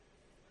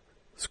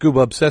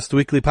Scuba Obsessed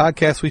Weekly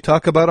Podcast. We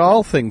talk about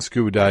all things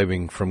scuba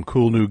diving, from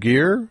cool new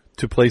gear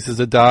to places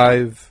to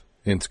dive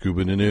in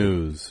scuba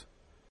news.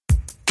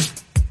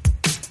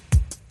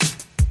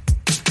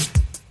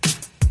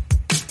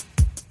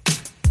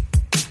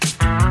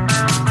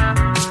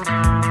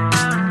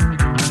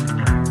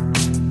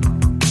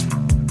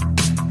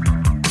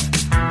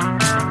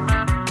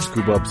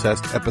 Scuba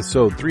Obsessed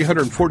episode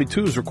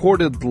 342 is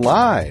recorded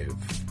live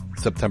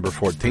September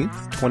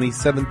 14th,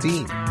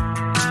 2017.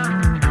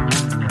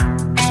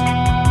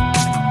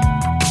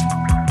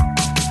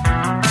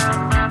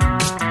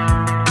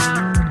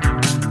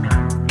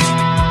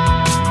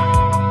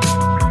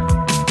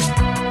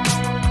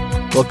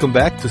 Welcome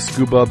back to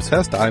Scuba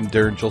Obsessed. I'm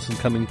Darren Jolson,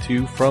 coming to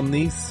you from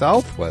the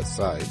southwest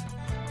side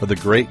of the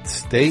great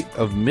state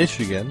of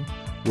Michigan,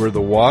 where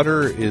the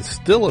water is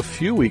still a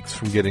few weeks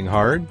from getting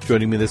hard.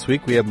 Joining me this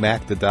week, we have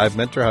Mac, the dive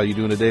mentor. How are you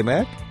doing today,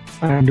 Mac?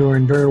 I'm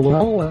doing very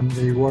well, and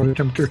the water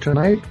temperature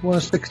tonight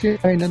was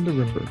 69 in the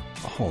river.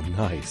 Oh,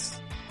 nice.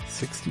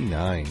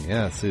 69,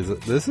 yes.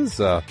 This is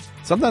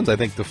sometimes I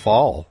think the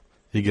fall,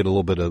 you get a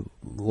little bit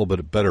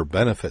of better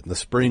benefit. In the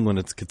spring, when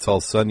it gets all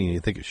sunny and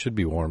you think it should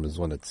be warm, is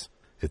when it's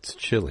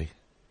chilly.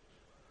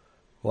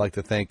 I'd like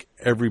to thank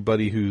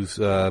everybody who's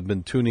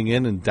been tuning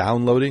in and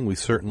downloading. We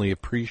certainly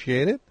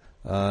appreciate it.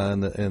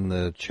 In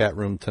the chat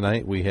room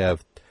tonight, we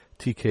have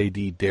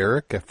TKD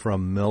Derek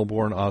from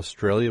Melbourne,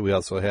 Australia. We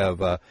also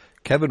have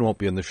Kevin won't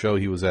be on the show.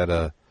 He was at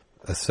a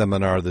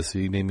seminar this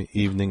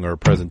evening or a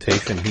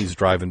presentation. He's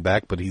driving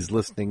back, but he's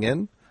listening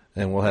in.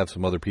 And we'll have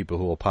some other people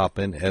who will pop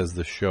in as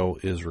the show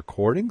is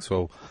recording.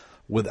 So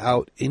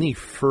without any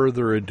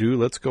further ado,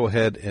 let's go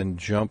ahead and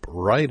jump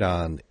right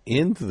on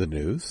into the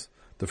news.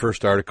 The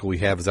first article we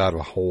have is out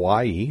of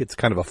Hawaii. It's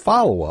kind of a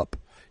follow-up.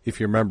 If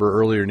you remember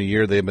earlier in the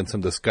year, there have been some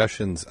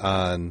discussions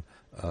on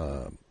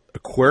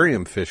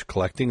aquarium fish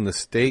collecting. The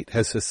state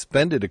has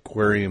suspended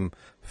aquarium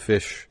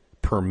fish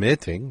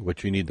permitting,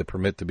 which you need the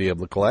permit to be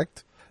able to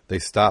collect. They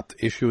stopped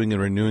issuing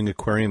and renewing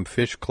aquarium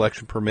fish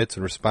collection permits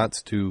in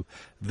response to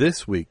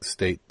this week's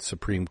state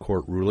Supreme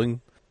Court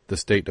ruling. The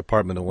State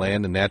Department of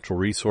Land and Natural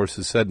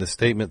Resources said in a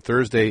statement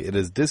Thursday it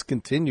has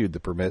discontinued the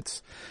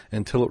permits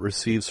until it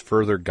receives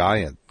further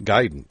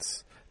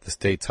guidance. The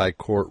state's High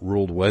Court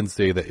ruled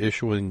Wednesday that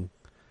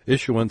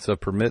issuance of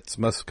permits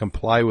must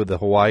comply with the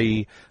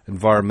Hawaii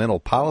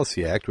Environmental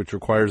Policy Act, which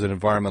requires an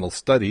environmental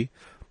study.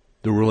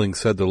 The ruling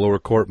said the lower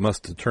court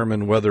must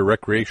determine whether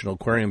recreational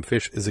aquarium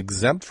fish is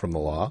exempt from the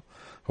law.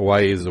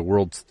 Hawaii is the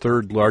world's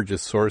third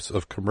largest source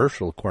of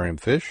commercial aquarium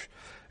fish,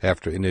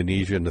 after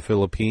Indonesia and the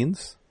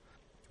Philippines.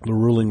 The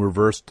ruling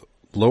reversed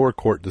lower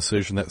court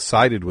decision that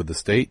sided with the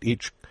state.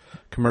 Each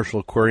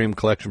commercial aquarium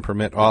collection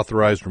permit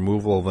authorized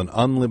removal of an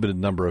unlimited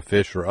number of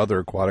fish or other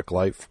aquatic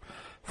life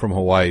from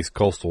Hawaii's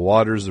coastal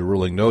waters. The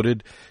ruling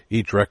noted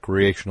each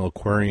recreational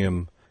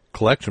aquarium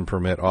collection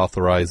permit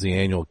authorized the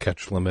annual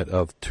catch limit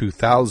of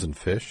 2,000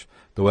 fish.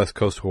 The west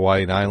coast of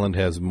Hawaiian Island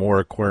has more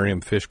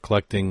aquarium fish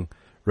collecting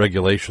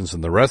regulations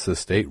than the rest of the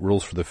state.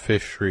 Rules for the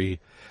fishery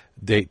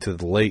date to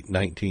the late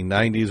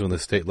 1990s, when the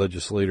state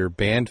legislature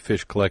banned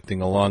fish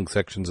collecting along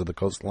sections of the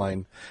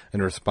coastline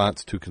in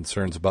response to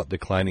concerns about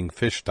declining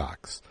fish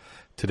stocks.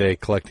 Today,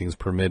 collecting is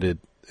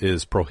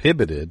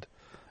prohibited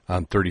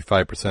on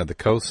 35% of the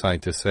coast.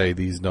 Scientists say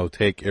these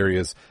no-take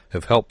areas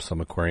have helped some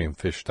aquarium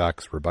fish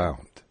stocks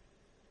rebound.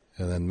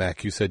 And then,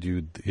 Mac, you said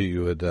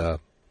you had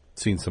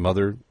seen some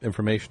other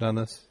information on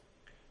this?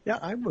 Yeah,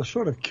 I was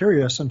sort of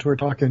curious, since we're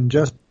talking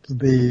just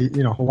the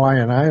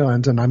Hawaiian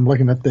Islands, and I'm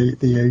looking at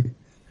the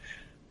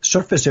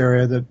surface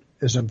area that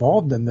is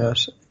involved in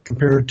this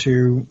compared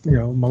to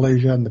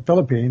Malaysia and the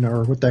Philippines,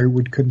 or what they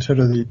would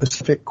consider the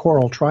Pacific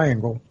Coral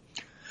Triangle.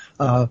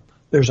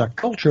 There's a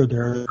culture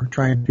they're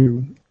trying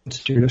to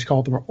institute. It's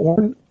called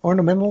the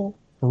Ornamental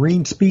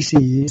Marine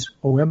Species,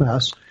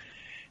 OMS,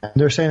 and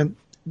they're saying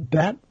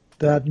that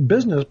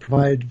business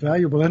provides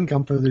valuable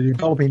income for the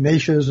developing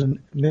nations in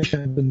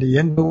the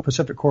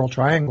Indo-Pacific Coral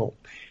Triangle,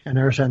 and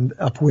they're saying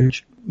of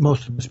which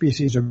most of the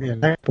species are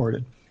being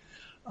exported.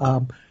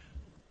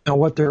 Now,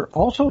 what they're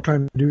also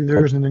trying to do,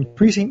 there's an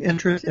increasing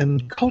interest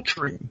in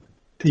culturing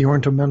the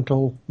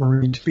ornamental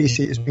marine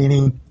species,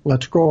 meaning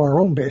let's grow our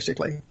own,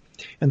 basically.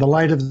 In the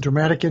light of the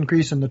dramatic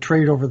increase in the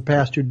trade over the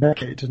past 2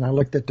 decades, and I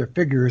looked at their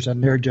figures,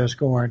 and they're just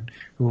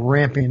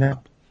ramping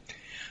up.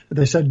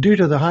 They said due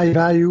to the high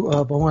value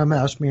of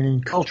OMS,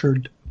 meaning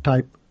cultured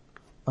type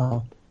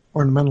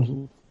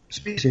ornamental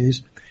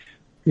species,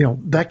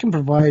 that can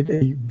provide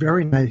a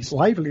very nice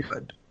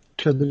livelihood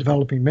to the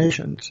developing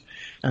nations.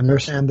 And they're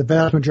saying the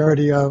vast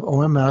majority of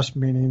OMS,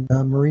 meaning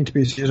marine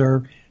species,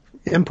 are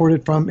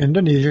imported from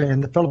Indonesia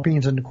and the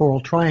Philippines and the Coral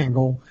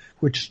Triangle,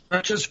 which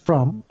stretches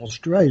from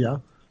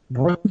Australia,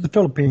 north of the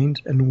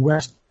Philippines, and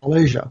west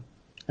Malaysia.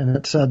 And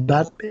it said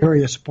that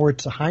area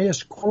supports the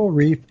highest coral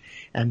reef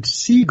and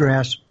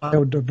seagrass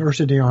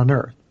biodiversity on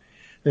Earth.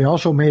 They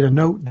also made a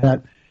note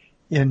that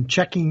in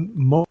checking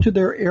most of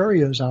their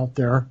areas out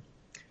there,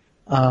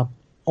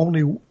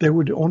 they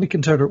would only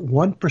consider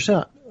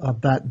 1%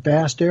 of that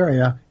vast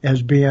area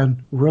as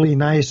being really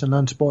nice and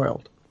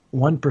unspoiled.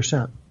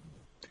 1%.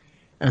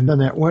 And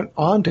then it went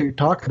on to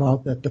talk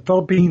about that the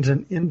Philippines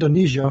and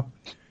Indonesia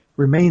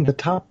remain the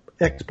top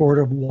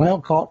exporter of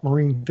wild-caught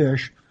marine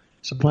fish,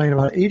 supplying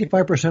about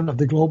 85% of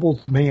the global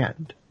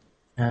demand.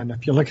 And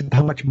if you look at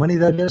how much money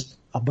that is,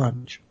 a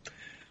bunch.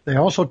 They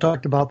also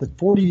talked about the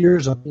 40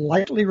 years of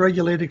lightly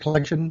regulated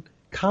collection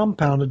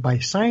compounded by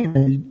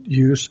cyanide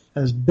use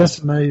has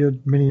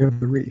decimated many of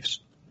the reefs.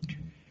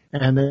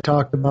 And they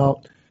talked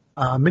about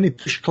many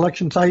fish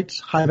collection sites,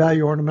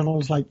 high-value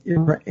ornamentals like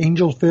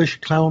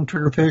angelfish, clown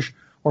triggerfish,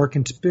 or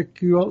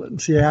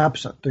conspicuously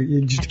absent.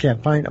 You just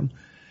can't find them.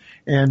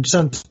 And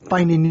since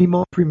Finding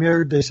Nemo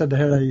premiered, they said they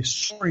had a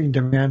soaring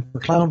demand for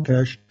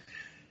clownfish,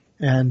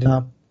 and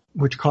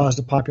which caused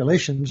the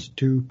populations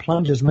to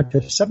plunge as much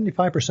as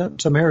 75% in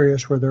some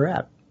areas where they're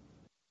at.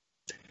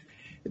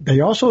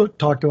 They also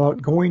talked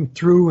about going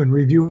through and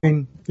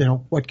reviewing,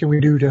 what can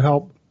we do to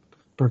help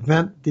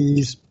prevent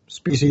these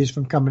species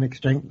from coming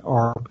extinct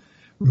or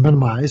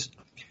minimized,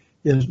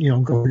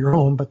 grow your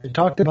own. But they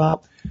talked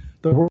about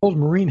the world's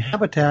marine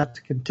habitats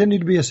continue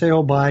to be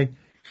assailed by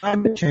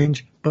climate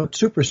change, but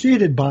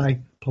superseded by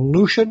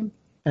pollution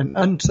and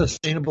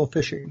unsustainable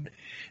fishing.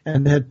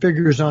 And they had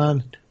figures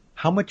on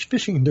how much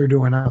fishing they're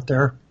doing out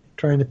there,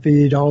 trying to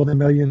feed all the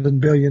millions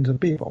and billions of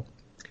people.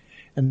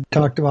 And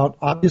talked about,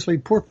 obviously,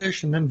 poor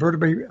fish and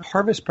invertebrate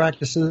harvest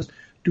practices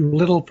do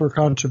little for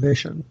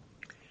conservation.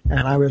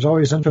 And I was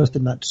always interested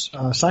in that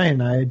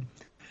cyanide.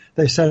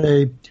 They said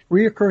a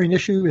reoccurring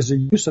issue is the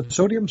use of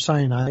sodium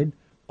cyanide,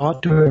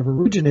 ought to have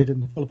originated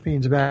in the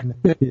Philippines back in the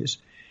 50s.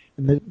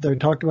 And they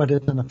talked about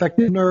it as an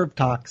effective nerve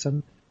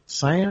toxin.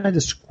 Cyanide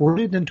is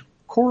squirted into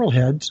coral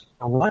heads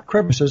or rock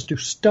crevices to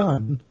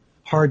stun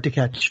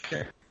hard-to-catch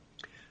fish.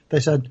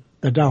 They said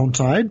the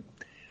downside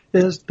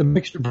is the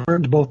mixture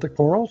burns both the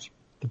corals,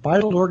 the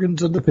vital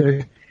organs of the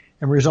fish,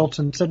 and results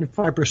in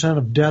 75%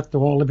 of death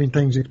of all living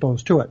things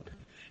exposed to it.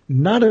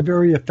 Not a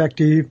very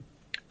effective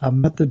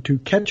method to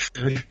catch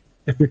fish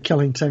if you're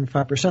killing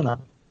 75% of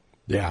them.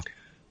 Yeah.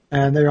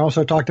 And they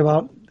also talked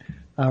about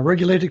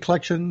regulated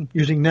collection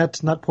using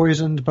nets, net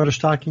poisons, butter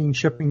stocking,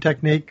 shipping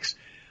techniques,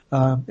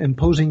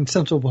 imposing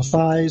sensible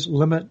size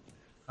limit,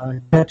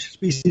 catch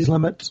species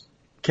limits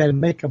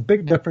can make a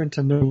big difference,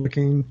 and they're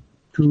looking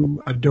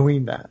to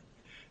doing that.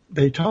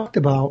 They talked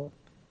about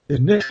the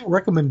initial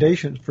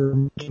recommendations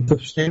for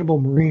sustainable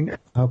marine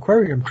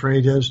aquarium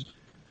trade is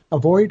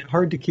avoid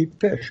hard-to-keep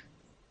fish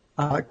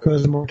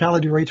because the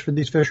mortality rates for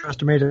these fish are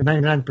estimated at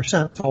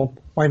 99%, so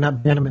why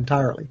not ban them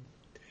entirely?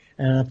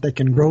 And if they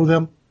can grow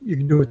them, you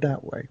can do it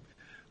that way.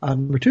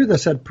 Number two, they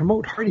said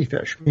promote hardy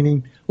fish,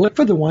 meaning look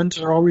for the ones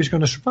that are always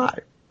going to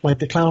survive, like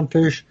the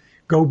clownfish,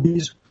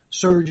 gobies,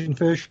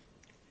 surgeonfish.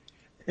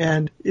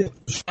 And if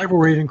the survival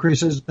rate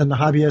increases, then the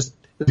hobbyist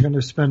is going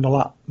to spend a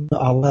lot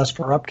less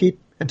for upkeep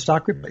and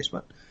stock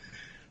replacement.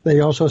 They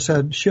also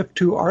said shift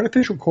to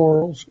artificial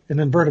corals and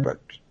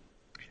invertebrates.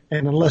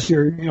 And unless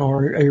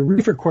you're, a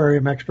reef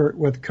aquarium expert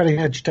with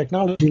cutting-edge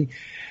technology,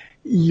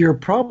 you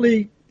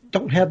probably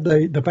don't have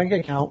the bank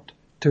account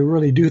to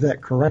really do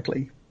that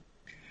correctly.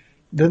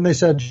 Then they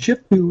said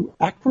shift to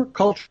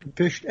aquaculture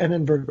fish and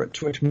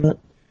invertebrates, which meant,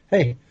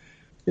 hey,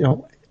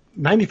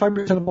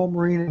 95% of all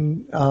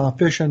marine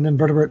fish and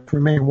invertebrates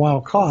remain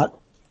wild caught,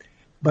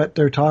 but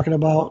they're talking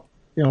about,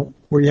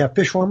 where you have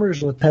fish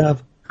farmers, let's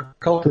have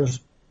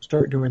culturists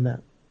start doing that.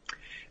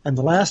 And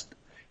the last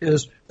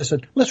is, they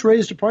said, let's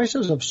raise the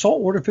prices of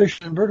saltwater fish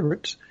and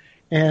invertebrates.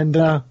 And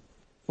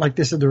like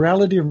they said, the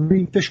reality of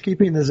marine fish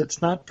keeping is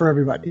it's not for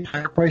everybody.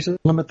 Higher prices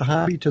limit the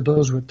hobby to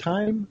those with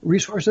time,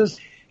 resources,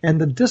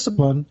 and the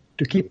discipline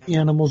to keep the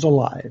animals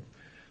alive.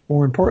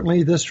 More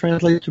importantly, this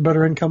translates to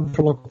better income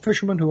for local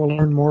fishermen who will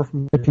learn more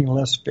from catching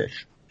less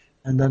fish.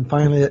 And then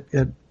finally,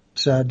 it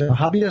said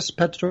hobbyists,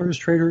 pet stores,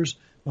 traders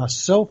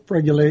must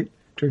self-regulate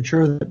to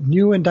ensure that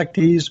new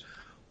inductees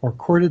are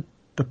accorded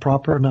the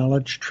proper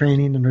knowledge,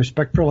 training, and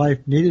respect for life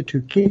needed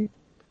to keep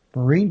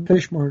marine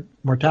fish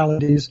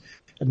mortalities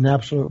at an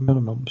absolute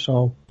minimum.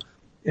 So,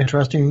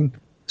 interesting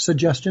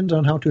suggestions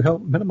on how to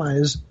help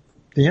minimize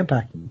the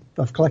impact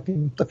of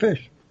collecting the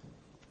fish.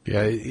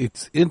 Yeah,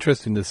 it's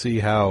interesting to see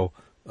how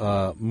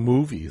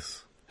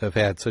movies have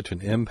had such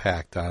an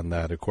impact on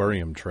that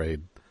aquarium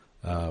trade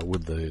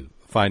with the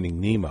Finding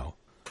Nemo.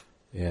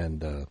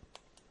 And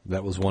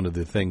that was one of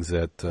the things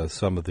that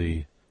some of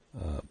the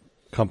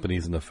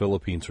companies in the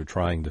Philippines are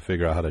trying to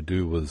figure out how to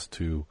do, was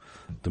to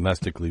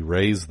domestically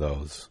raise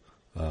those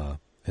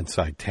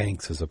inside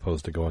tanks as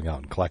opposed to going out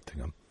and collecting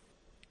them.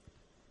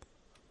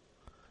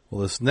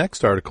 Well, this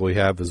next article we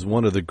have is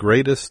one of the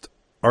greatest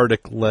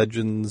Arctic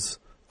legends,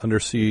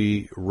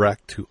 undersea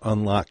wreck to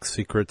unlock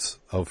secrets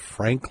of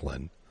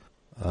Franklin.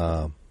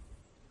 They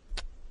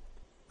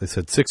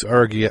said 6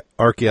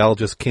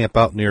 archaeologists camp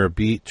out near a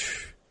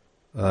beach,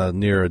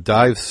 near a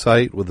dive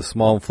site with a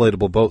small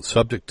inflatable boat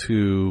subject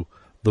to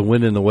the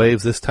wind and the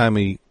waves. This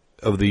time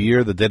of the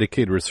year, the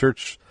dedicated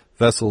research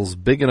vessels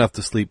big enough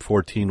to sleep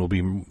 14 will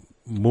be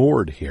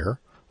moored here.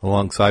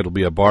 Alongside will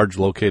be a barge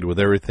located with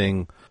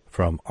everything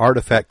from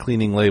artifact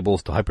cleaning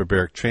labels to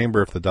hyperbaric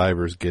chamber if the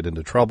divers get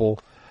into trouble.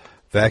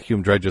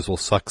 Vacuum dredges will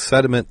suck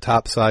sediment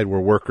topside where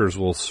workers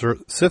will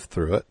sift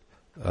through it,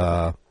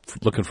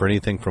 looking for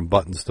anything from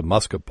buttons to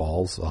musket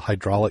balls. A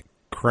hydraulic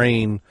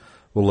crane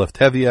will lift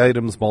heavy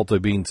items.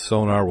 Multi-beam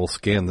sonar will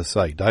scan the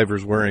site.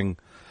 Divers wearing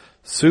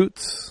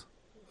suits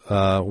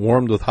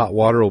warmed with hot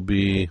water will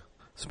be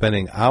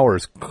spending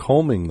hours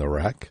combing the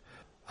wreck.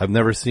 I've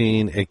never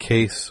seen a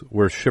case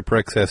where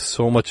shipwrecks has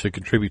so much to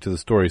contribute to the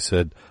story,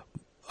 said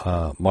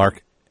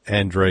Mark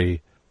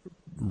Andre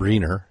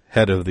Breener,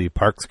 head of the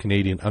Parks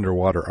Canadian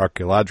Underwater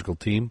Archaeological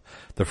Team.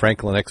 The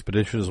Franklin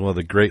expedition is one of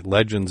the great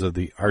legends of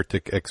the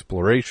Arctic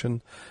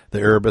exploration. The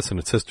Erebus and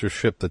its sister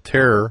ship, the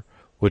Terror,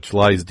 which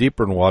lies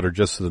deeper in water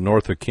just to the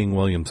north of King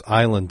William's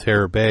Island,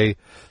 Terror Bay,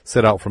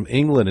 set out from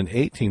England in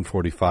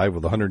 1845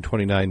 with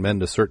 129 men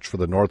to search for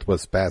the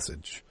Northwest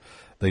Passage.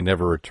 They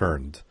never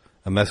returned.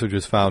 A message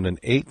was found in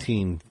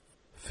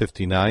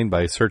 1859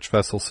 by a search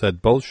vessel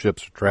said both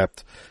ships were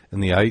trapped in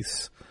the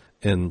ice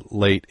in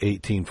late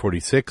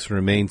 1846 and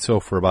remained so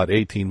for about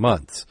 18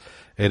 months.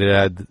 It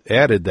had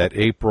added that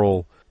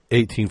April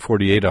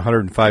 1848,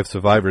 105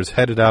 survivors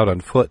headed out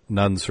on foot.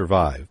 None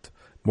survived.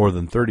 More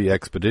than 30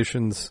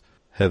 expeditions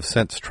have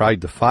since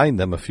tried to find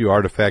them. A few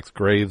artifacts,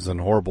 graves,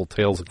 and horrible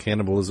tales of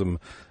cannibalism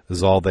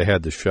is all they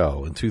had to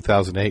show. In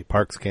 2008,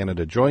 Parks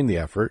Canada joined the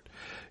effort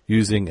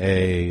using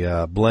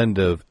a blend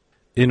of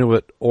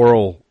Inuit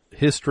oral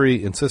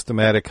history and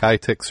systematic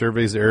high-tech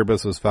surveys. The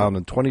Erebus was found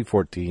in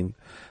 2014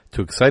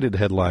 to excited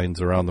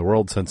headlines around the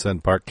world. Since then,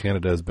 Park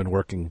Canada has been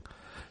working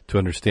to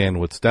understand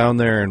what's down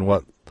there and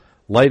what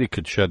light it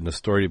could shed in the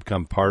story to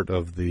become part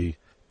of the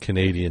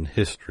Canadian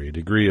history. A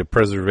degree of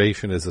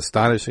preservation is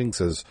astonishing,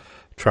 says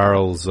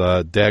Charles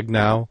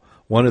Dagnow,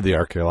 one of the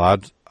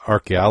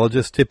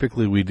archaeologists.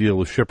 Typically, we deal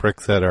with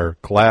shipwrecks that are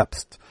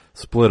collapsed,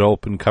 split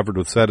open, covered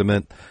with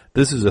sediment.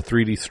 This is a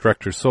 3D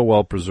structure so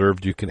well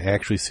preserved you can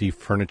actually see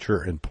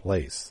furniture in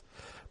place.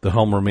 The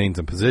home remains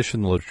in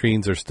position. The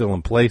latrines are still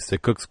in place. The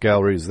cook's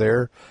gallery is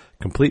there,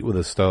 complete with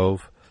a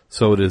stove.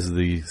 So it is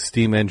the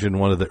steam engine,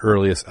 one of the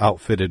earliest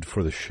outfitted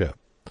for the ship.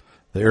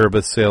 The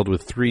Erebus sailed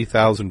with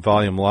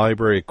 3,000-volume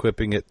library,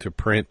 equipping it to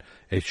print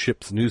a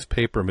ship's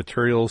newspaper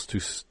materials, to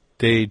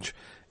stage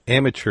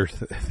amateur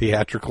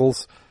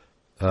theatricals.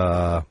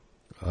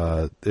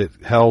 It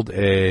held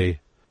a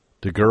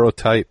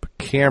daguerreotype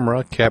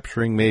camera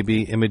capturing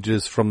maybe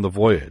images from the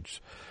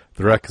voyage.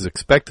 The wreck is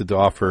expected to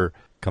offer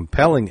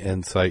compelling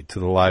insight to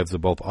the lives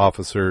of both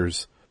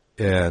officers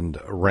and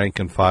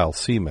rank-and-file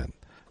seamen.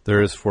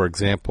 There is, for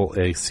example,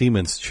 a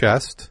seaman's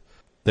chest.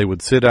 They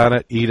would sit on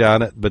it, eat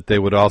on it, but they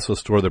would also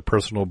store their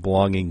personal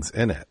belongings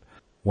in it.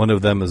 One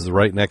of them is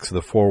right next to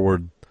the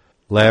forward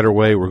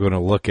ladderway. We're going to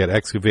look at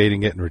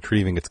excavating it and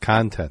retrieving its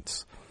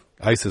contents.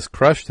 Ice has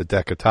crushed the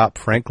deck atop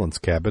Franklin's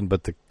cabin,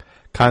 but the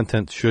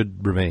contents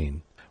should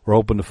remain. We're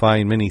open to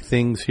find many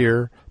things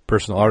here.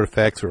 Personal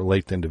artifacts that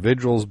relate to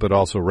individuals, but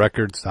also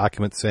records,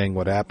 documents saying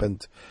what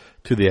happened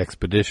to the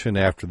expedition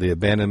after the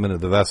abandonment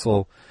of the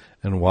vessel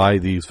and why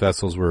these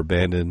vessels were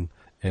abandoned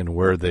and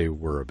where they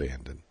were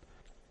abandoned.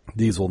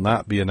 These will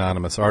not be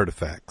anonymous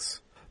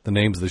artifacts. The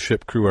names of the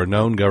ship crew are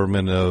known.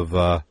 Government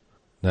of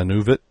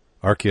Nunavut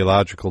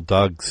archaeological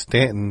Doug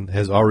Stanton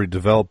has already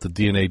developed a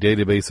DNA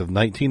database of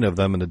 19 of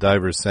them, and the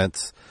divers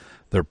sense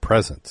their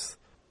presence.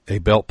 A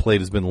belt plate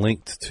has been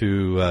linked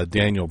to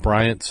Daniel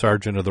Bryant,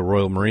 Sergeant of the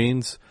Royal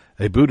Marines.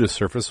 A Buddhist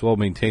surface, well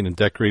maintained and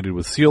decorated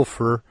with seal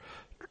fur.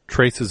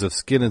 Traces of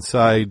skin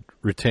inside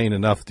retain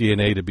enough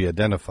DNA to be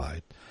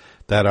identified.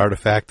 That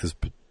artifact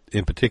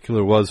in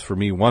particular was, for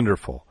me,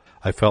 wonderful.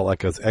 I felt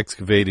like I was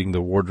excavating the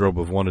wardrobe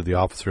of one of the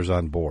officers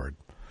on board.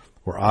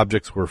 Where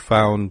objects were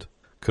found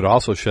could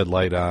also shed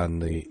light on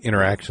the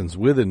interactions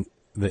with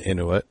the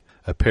Inuit.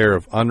 A pair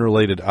of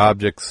unrelated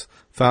objects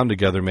found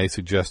together may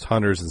suggest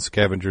hunters and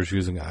scavengers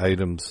using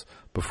items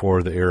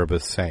before the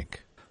Erebus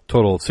sank.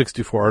 Total of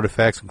 64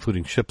 artifacts,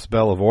 including ship's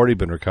bell, have already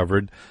been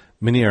recovered.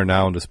 Many are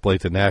now on display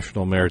at the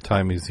National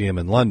Maritime Museum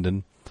in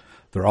London.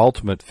 Their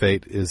ultimate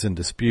fate is in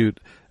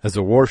dispute, as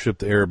the warship,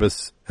 the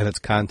Erebus, and its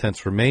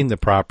contents remain the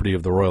property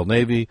of the Royal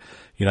Navy.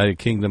 United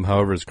Kingdom,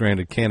 however, has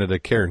granted Canada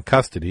care and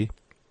custody.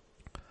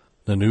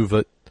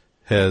 Nunavut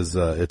has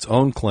its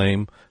own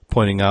claim,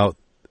 pointing out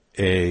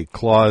a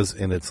clause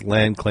in its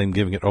land claim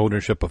giving it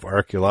ownership of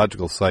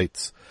archaeological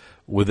sites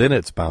within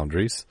its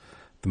boundaries.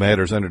 The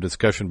matter is under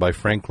discussion by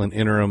Franklin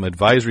Interim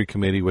Advisory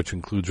Committee, which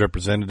includes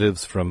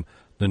representatives from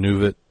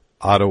Nunavut,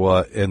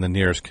 Ottawa, and the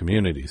nearest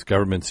communities.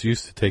 Governments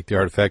used to take the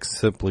artifacts and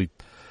simply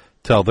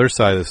tell their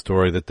side of the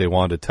story that they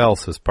wanted to tell,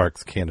 says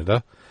Parks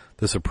Canada.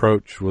 This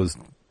approach was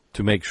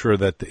to make sure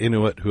that the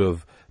Inuit, who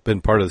have been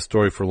part of the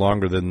story for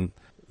longer than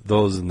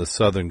those in the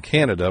southern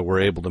Canada, were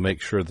able to make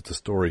sure that the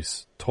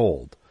story's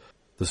told.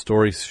 The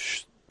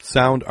stories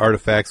sound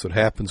artifacts. What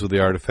happens with the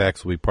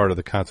artifacts will be part of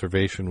the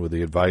conservation with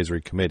the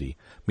advisory committee.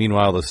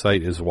 Meanwhile, the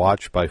site is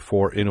watched by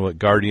 4 Inuit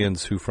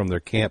guardians who, from their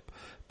camp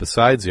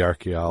besides the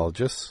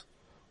archaeologists,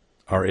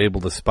 are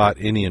able to spot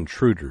any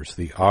intruders.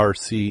 The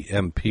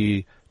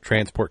RCMP,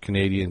 Transport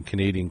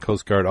Canadian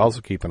Coast Guard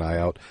also keep an eye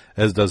out,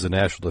 as does the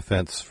National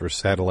Defense, for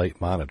satellite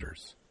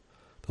monitors.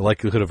 The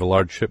likelihood of a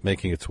large ship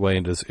making its way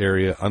into this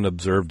area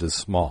unobserved is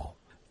small.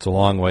 It's a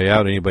long way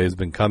out. Anybody who's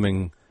been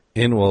coming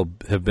in will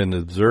have been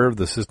observed.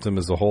 The system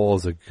as a whole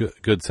has a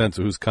good sense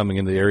of who's coming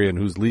in the area and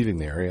who's leaving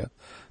the area.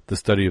 The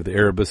study of the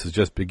Erebus is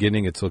just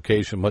beginning. Its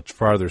location much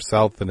farther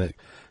south than it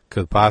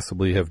could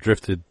possibly have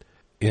drifted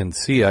in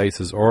sea ice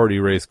has already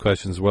raised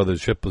questions whether the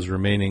ship was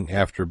remaining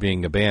after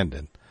being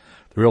abandoned.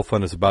 The real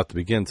fun is about to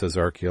begin, says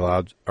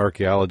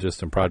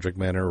archaeologist and project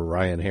manager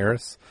Ryan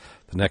Harris.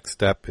 The next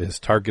step is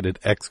targeted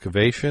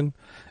excavation,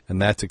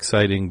 and that's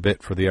exciting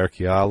bit for the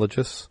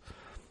archaeologists.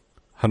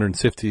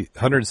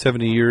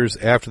 170 years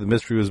after the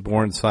mystery was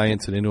born,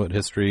 science and Inuit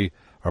history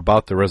are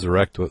about to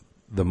resurrect what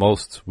the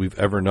most we've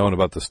ever known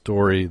about the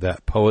story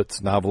that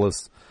poets,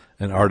 novelists,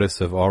 and artists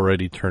have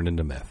already turned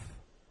into myth.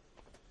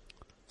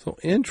 So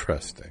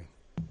interesting.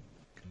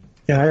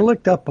 Yeah, I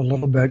looked up a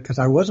little bit because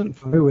I wasn't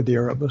familiar with the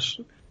Erebus,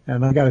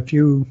 and I got a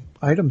few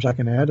items I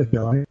can add if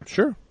you like.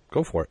 Sure,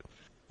 go for it.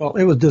 Well,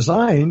 it was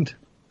designed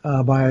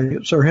by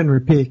Sir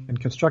Henry Peake and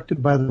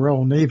constructed by the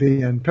Royal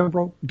Navy in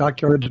Pembroke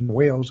Dockyards in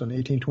Wales in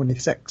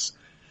 1826.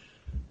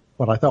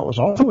 What I thought was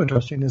also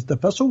interesting is the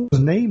vessel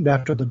was named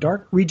after the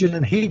dark region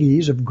in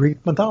Hades of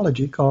Greek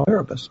mythology called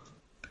Erebus.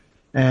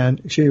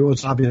 And she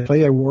was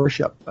obviously a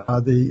warship.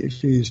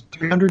 She's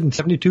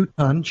 372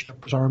 tons. She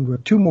was armed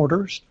with 2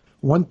 mortars,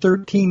 one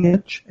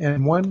 13-inch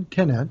and one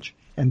 10-inch,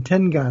 and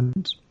 10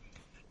 guns.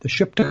 The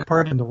ship took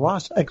part in the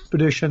Ross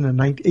expedition in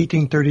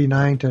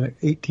 1839 to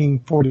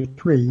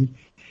 1843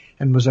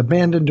 and was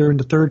abandoned during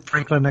the Third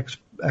Franklin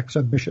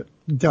expedition.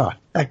 The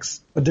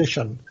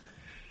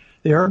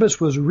Erebus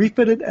was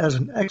refitted as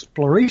an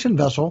exploration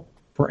vessel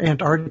for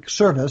Antarctic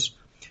service.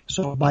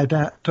 So by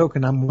that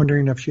token, I'm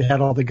wondering if she had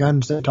all the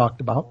guns they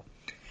talked about.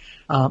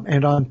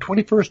 And on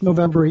 21st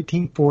November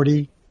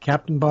 1840,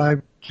 Captain by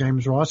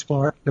James Ross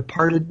Clark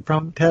departed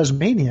from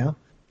Tasmania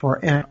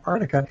for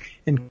Antarctica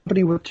in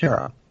company with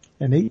Terra.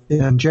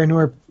 In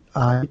January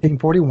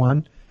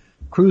 1841,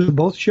 crews of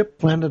both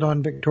ships landed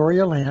on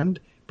Victoria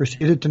Land,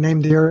 proceeded to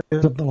name the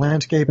areas of the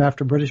landscape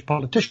after British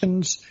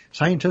politicians,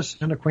 scientists,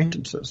 and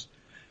acquaintances,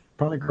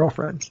 probably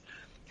girlfriends.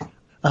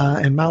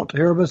 And Mount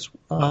Erebus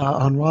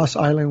on Ross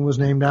Island was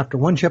named after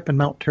one ship and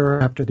Mount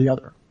Terror after the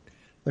other.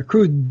 The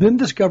crew then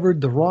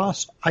discovered the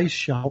Ross ice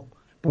shelf,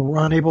 but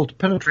were unable to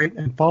penetrate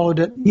and followed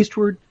it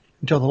eastward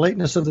until the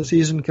lateness of the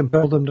season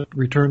compelled them to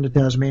return to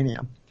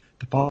Tasmania.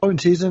 The following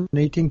season, in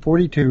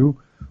 1842,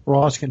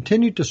 Ross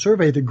continued to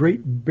survey the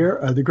Great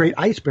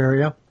Ice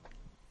Barrier.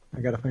 I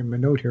got to find my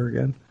note here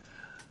again.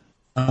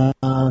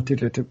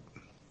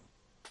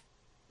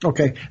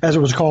 Okay, as it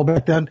was called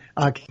back then,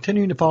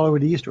 continuing to follow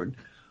it eastward.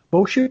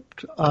 Both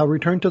ships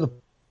returning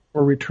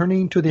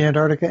to the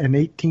Antarctica in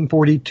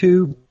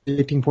 1842, the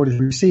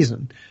 1843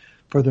 season.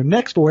 For their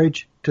next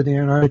voyage to the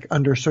Antarctic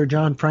under Sir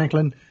John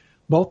Franklin,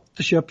 both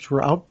the ships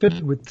were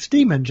outfitted with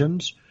steam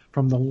engines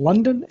from the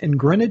London and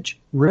Greenwich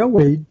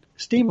Railway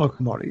steam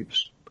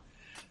locomotives.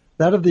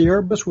 That of the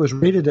Erebus was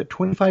rated at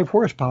 25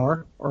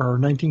 horsepower, or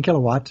 19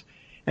 kilowatts,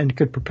 and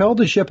could propel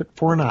the ship at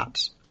 4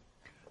 knots.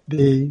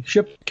 The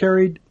ship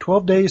carried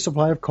 12 days'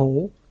 supply of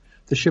coal.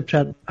 The ships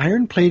had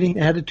iron plating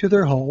added to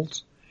their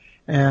hulls,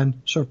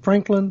 and Sir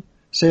Franklin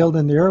sailed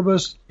in the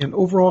Erebus in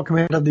overall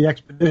command of the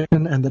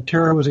expedition, and the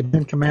Terror was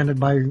again commanded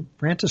by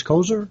Francis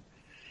Koser,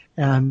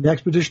 and the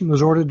expedition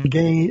was ordered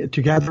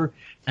to gather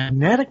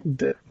magnetic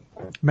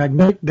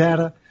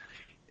data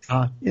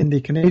in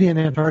the Canadian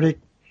Antarctic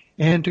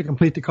and to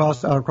complete the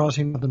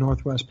crossing of the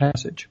Northwest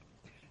Passage.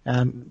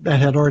 And that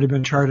had already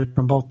been charted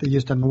from both the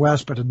east and the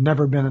west, but had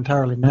never been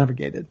entirely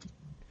navigated.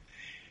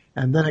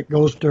 And then it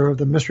goes to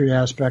the mystery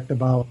aspect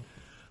about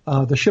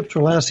the ships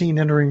were last seen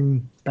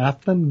entering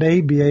Baffin Bay,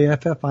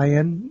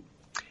 Baffin,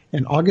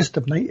 in August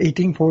of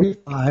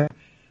 1845.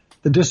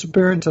 The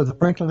disappearance of the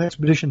Franklin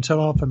expedition set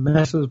off a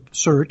massive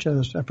search,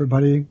 as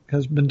everybody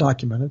has been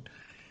documented.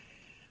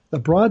 The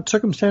broad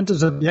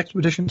circumstances of the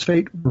expedition's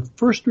fate were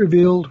first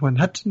revealed when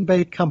Hudson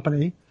Bay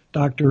Company,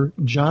 Dr.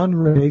 John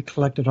Ray,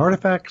 collected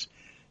artifacts,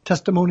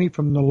 testimony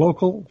from the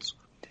locals.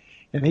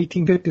 In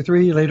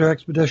 1853, later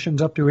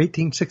expeditions up to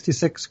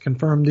 1866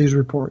 confirmed these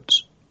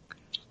reports.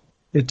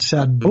 It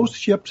said both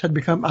ships had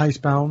become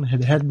icebound,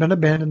 had been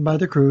abandoned by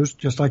the crews,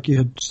 just like you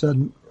had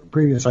said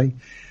previously,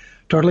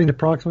 totaling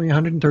approximately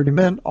 130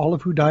 men, all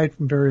of who died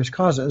from various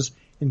causes,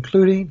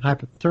 including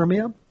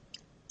hypothermia,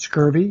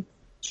 scurvy,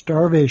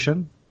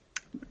 starvation,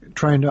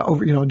 trying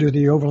to do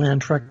the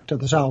overland trek to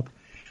the south.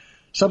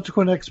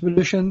 Subsequent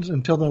expeditions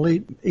until the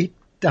late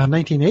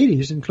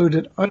 1980s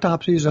included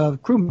autopsies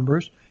of crew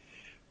members,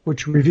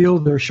 which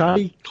revealed their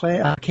shoddy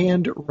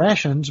canned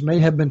rations may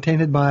have been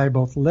tainted by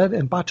both lead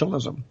and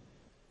botulism.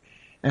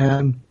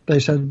 And they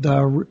said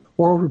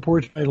oral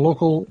reports by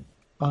local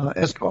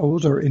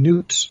Eskimos or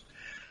Inuits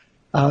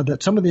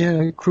that some of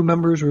the crew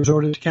members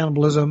resorted to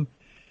cannibalism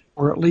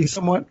were at least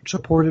somewhat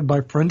supported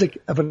by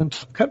forensic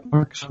evidence of cut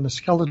marks on the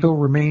skeletal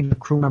remains of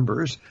crew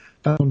members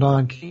found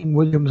on King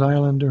William's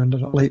Island during the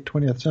late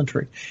 20th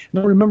century.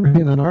 And I remember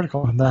reading an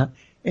article on that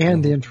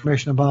and the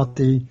information about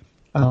the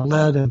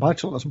lead and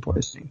botulism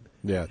poisoning.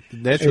 Yeah,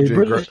 a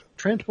British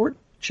transport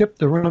ship,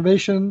 the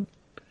Renovation,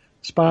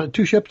 spotted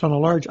 2 ships on a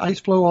large ice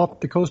floe off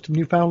the coast of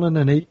Newfoundland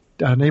in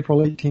April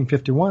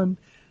 1851.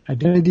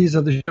 Identities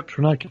of the ships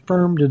were not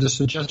confirmed. It is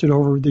suggested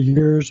over the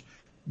years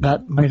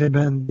that might have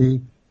been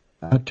the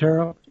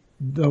Tara,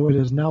 though it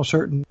is now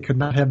certain it could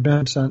not have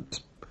been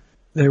since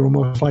they were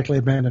most likely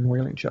abandoned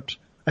whaling ships.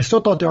 I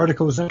still thought the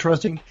article was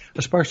interesting,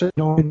 especially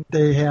knowing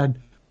they had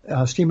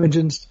steam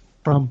engines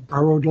from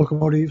railroad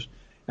locomotives,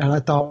 and I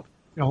thought,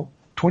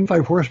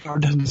 25 horsepower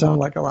doesn't sound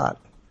like a lot.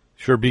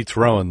 Sure beats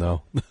rowing,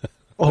 though.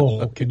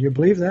 Oh, can you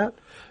believe that?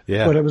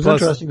 Yeah. But it was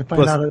interesting to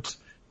find out it's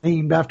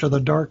named after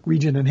the dark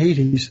region in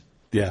Hades.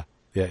 Yeah,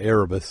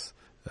 Erebus.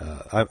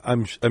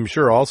 I'm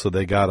sure also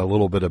they got a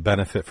little bit of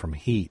benefit from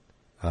heat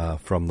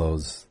from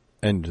those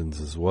engines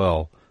as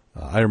well.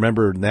 I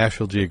remember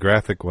National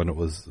Geographic when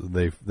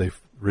they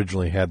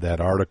originally had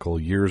that article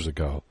years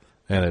ago,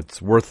 and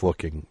it's worth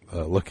looking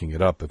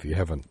it up if you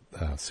haven't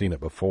seen it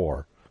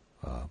before.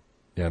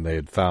 And they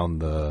had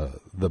found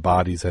the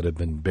bodies that had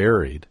been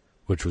buried,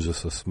 which was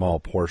just a small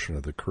portion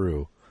of the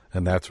crew,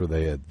 and that's where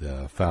they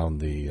had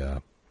found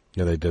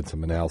they did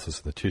some analysis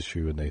of the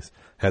tissue, and they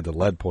had the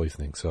lead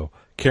poisoning. So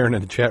Karen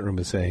in the chat room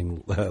is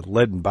saying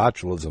lead and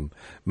botulism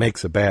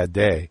makes a bad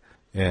day,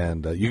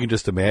 and you can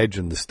just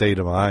imagine the state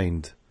of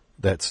mind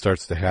that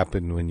starts to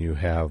happen when you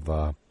have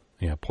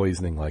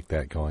poisoning like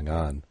that going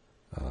on.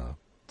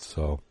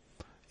 So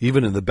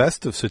even in the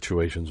best of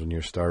situations, when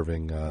you're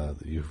starving,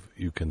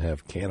 you can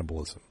have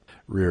cannibalism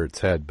rear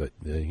its head, but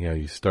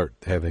you start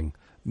having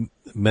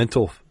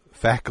mental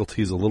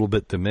faculties a little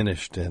bit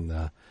diminished,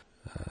 and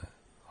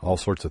all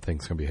sorts of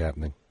things can be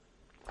happening.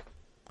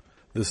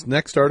 This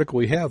next article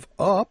we have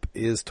up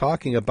is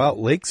talking about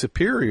Lake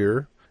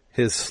Superior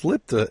has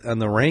slipped on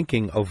the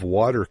ranking of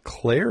water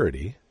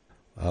clarity.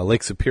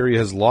 Lake Superior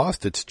has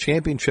lost its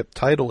championship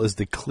title as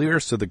the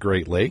clearest of the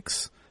Great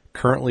Lakes.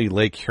 Currently,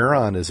 Lake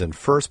Huron is in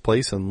first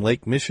place, and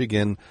Lake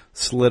Michigan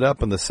slid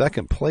up in the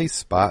second place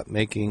spot,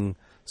 making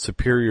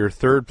Superior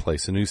third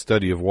place. A new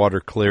study of water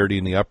clarity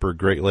in the upper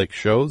Great Lakes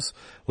shows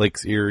Lake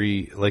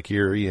Erie,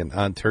 and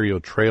Ontario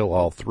trail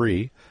all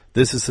three.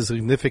 This is a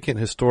significant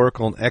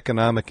historical and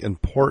economic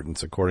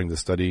importance, according to a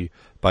study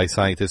by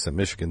scientists at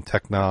Michigan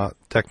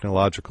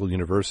Technological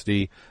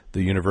University,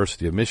 the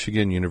University of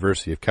Michigan,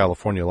 University of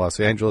California, Los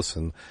Angeles,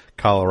 and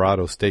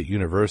Colorado State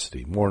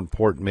University. More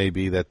important may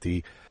be that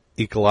the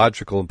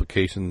ecological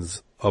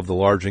implications of the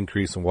large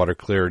increase in water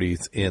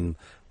clarities in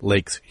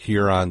lakes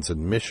Hurons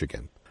and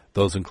Michigan.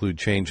 Those include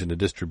change in the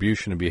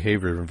distribution and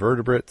behavior of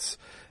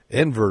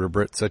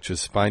invertebrates such as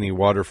spiny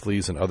water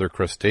fleas and other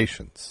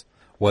crustaceans.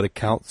 What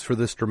accounts for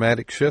this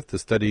dramatic shift? The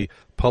study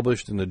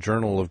published in the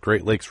Journal of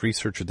Great Lakes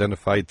Research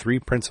identified 3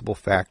 principal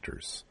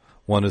factors.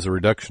 One is a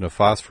reduction of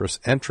phosphorus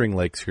entering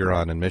Lakes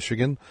Huron and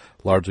Michigan,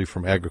 largely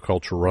from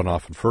agricultural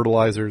runoff and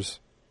fertilizers.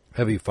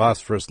 Heavy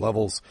phosphorus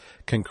levels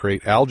can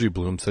create algae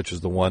blooms, such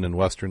as the one in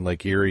western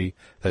Lake Erie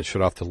that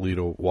shut off the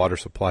Toledo water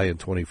supply in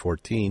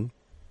 2014.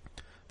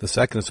 The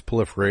second is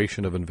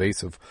proliferation of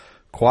invasive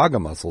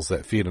quagga mussels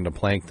that feed on the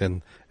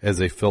plankton as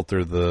they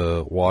filter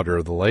the water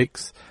of the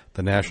lakes.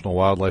 The National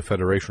Wildlife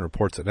Federation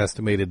reports an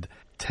estimated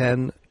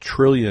 10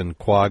 trillion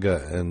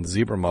quagga and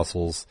zebra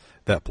mussels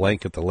that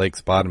blanket the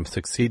lake's bottom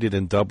succeeded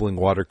in doubling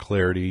water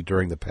clarity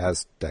during the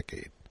past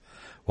decade.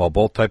 While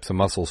both types of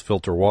mussels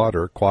filter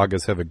water,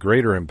 quaggas have a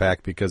greater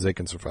impact because they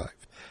can survive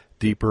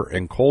deeper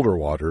and colder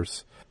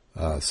waters,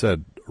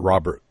 said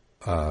Robert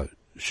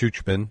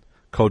Schuchman,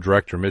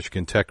 co-director,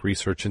 Michigan Tech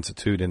Research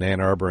Institute in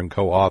Ann Arbor and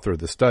co-author of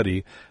the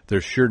study.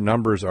 Their sheer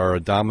numbers are a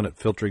dominant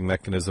filtering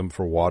mechanism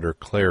for water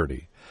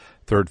clarity.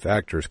 Third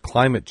factor is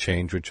climate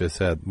change, which has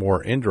had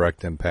more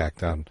indirect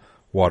impact on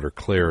water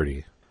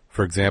clarity.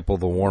 For example,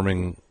 the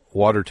warming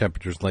water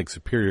temperatures in Lake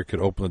Superior could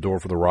open the door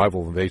for the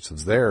arrival of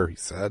invasives there, he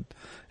said,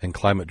 and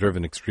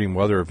climate-driven extreme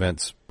weather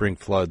events, spring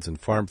floods,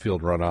 and farm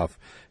field runoff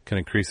can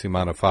increase the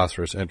amount of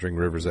phosphorus entering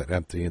rivers that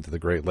empty into the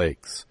Great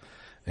Lakes.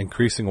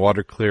 Increasing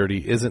water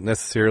clarity isn't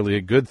necessarily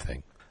a good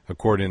thing.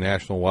 According to the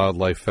National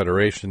Wildlife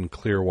Federation,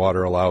 clear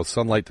water allows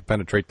sunlight to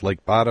penetrate the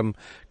lake bottom,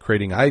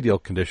 creating ideal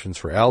conditions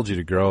for algae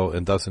to grow,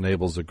 and thus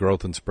enables the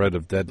growth and spread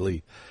of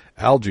deadly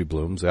algae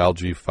blooms.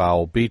 Algae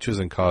foul beaches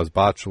and cause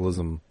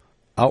botulism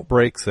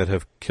outbreaks that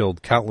have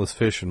killed countless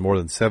fish and more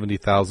than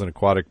 70,000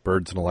 aquatic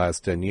birds in the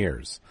last 10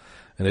 years.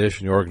 In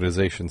addition, the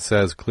organization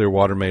says clear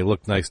water may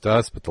look nice to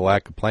us, but the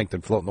lack of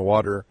plankton floating in the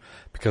water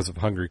because of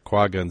hungry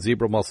quagga and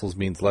zebra mussels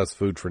means less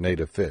food for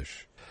native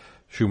fish.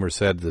 Schumer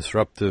said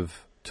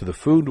disruptive to the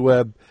food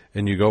web,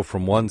 and you go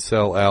from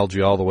one-cell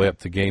algae all the way up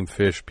to game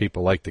fish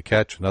people like to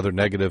catch. Another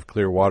negative,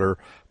 clear water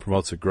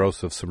promotes the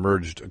growth of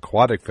submerged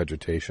aquatic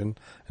vegetation,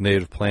 a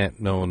native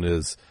plant known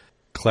as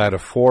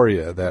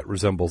Cladiphoria that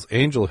resembles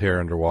angel hair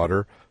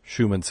underwater.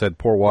 Schumann said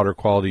poor water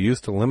quality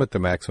used to limit the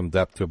maximum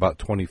depth to about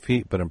 20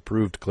 feet, but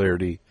improved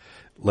clarity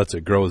lets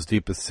it grow as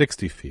deep as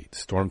 60 feet.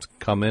 Storms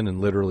come in and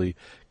literally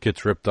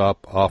gets ripped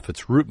up off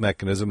its root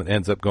mechanism and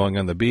ends up going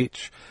on the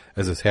beach,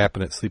 as has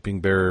happened at Sleeping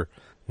Bear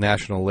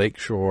National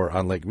Lakeshore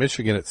on Lake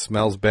Michigan. It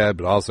smells bad,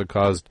 but also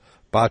caused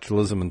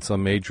botulism and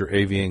some major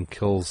avian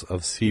kills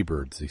of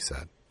seabirds, he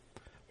said.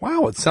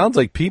 Wow, it sounds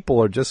like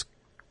people are just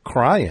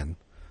crying.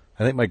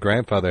 I think my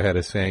grandfather had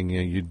a saying,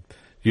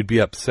 you'd be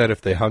upset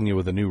if they hung you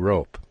with a new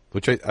rope,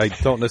 which I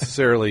don't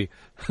necessarily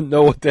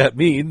know what that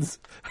means.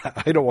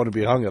 I don't want to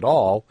be hung at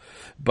all,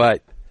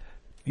 but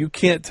you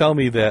can't tell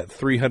me that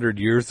 300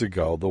 years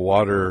ago the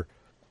water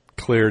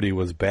clarity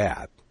was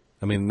bad.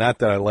 I mean, not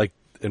that I like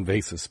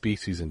invasive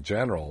species in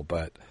general,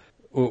 but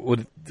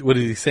what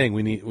is he saying?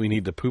 We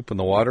need to poop in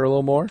the water a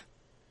little more?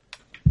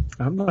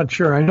 I'm not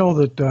sure. I know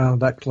that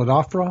that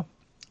Cladophora,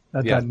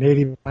 that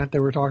native plant they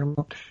were talking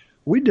about,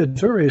 we did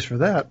surveys for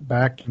that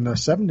back in the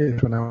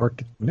 70s when I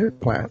worked at the nuke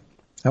plant.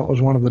 That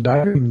was one of the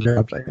diving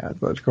jobs I had,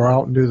 was go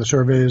out and do the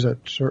surveys at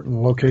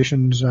certain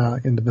locations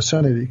in the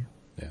vicinity.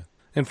 Yeah,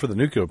 and for the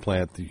nuclear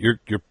plant, your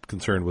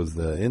concern was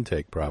the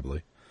intake,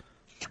 probably.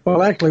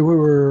 Well, actually, we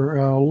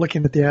were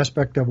looking at the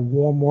aspect of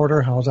warm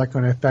water. How is that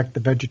going to affect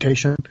the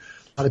vegetation?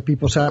 A lot of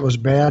people said it was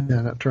bad,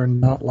 and it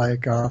turned out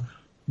like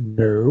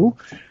no.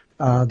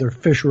 Their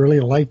fish really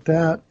liked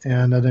that,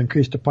 and it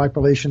increased the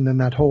population in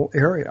that whole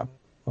area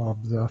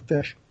of the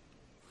fish.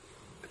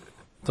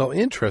 So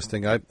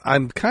interesting.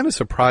 I'm kind of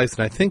surprised,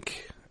 and I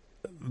think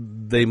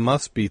they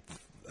must be.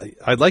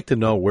 I'd like to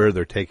know where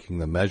they're taking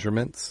the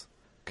measurements,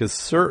 because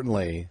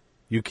certainly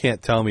you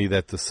can't tell me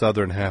that the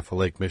southern half of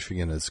Lake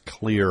Michigan is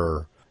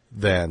clearer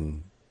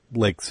than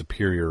Lake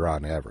Superior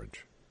on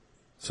average.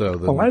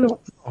 So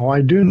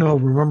I do know.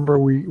 Remember,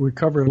 we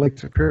covered Lake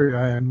Superior,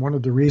 and one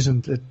of the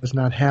reasons it does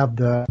not have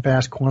the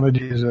vast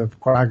quantities of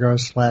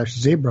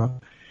quagga/zebra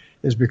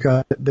is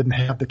because it didn't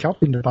have the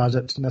calcium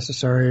deposits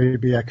necessary to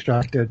be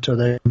extracted so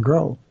they can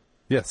grow.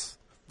 Yes.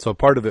 So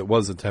part of it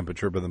was the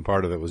temperature, but then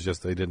part of it was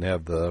just they didn't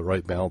have the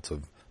right balance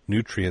of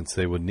nutrients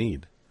they would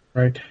need.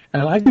 Right.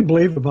 And I can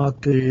believe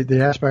about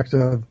the aspect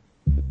of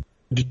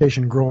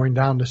vegetation growing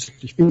down to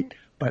 60 feet,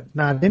 but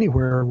not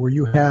anywhere where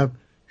you have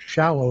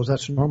shallows.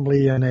 That's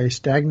normally in a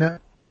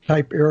stagnant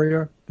type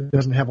area that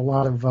doesn't have a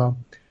lot of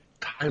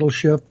tidal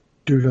shift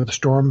due to the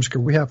storms,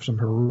 because we have some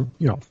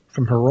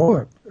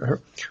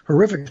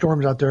horrific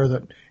storms out there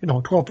that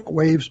 12-foot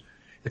waves.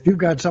 If you've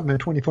got something in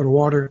 20 foot of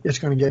water, it's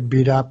going to get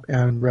beat up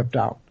and ripped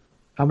out.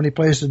 How many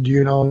places do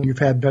you know you've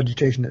had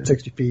vegetation at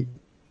 60 feet?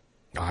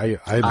 I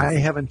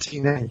haven't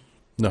seen any.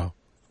 No.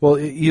 Well,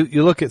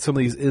 you look at some of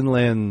these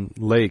inland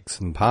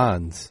lakes and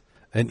ponds,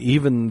 and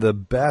even the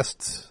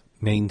best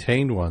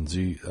maintained ones,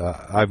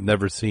 I've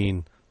never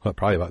seen.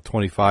 Probably about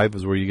 25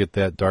 is where you get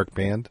that dark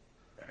band.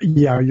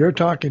 Yeah, you're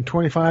talking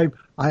 25.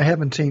 I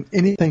haven't seen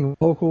anything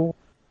local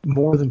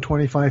more than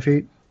 25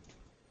 feet.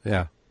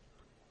 Yeah.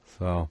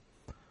 So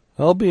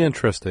that'll be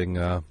interesting.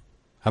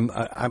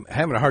 I'm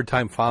having a hard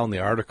time following the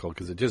article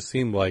because it just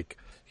seemed like,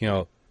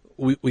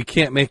 we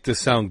can't make this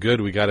sound good.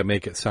 We got to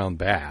make it sound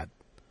bad.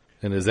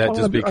 And is that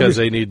just because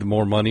they need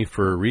more money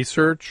for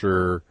research,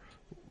 or,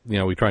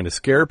 we trying to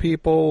scare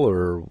people,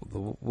 or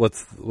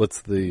what's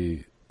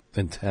the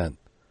intent?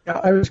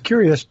 I was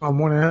curious on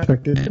one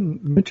aspect. They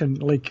didn't mention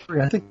Lake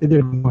Erie. I think they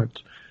did once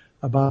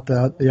about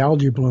the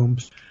algae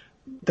blooms.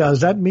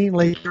 Does that mean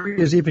Lake Erie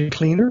is even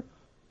cleaner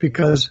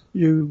because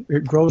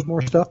it grows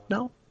more stuff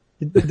now?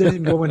 They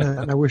didn't go in,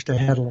 and I wish they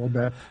had a little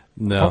bit.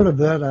 No. Part of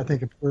that, I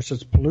think, of course,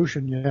 is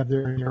pollution you have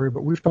there in the area.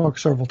 But we've talked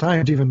several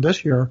times, even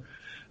this year,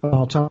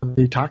 about some of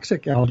the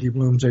toxic algae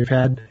blooms they've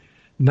had.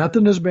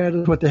 Nothing as bad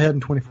as what they had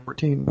in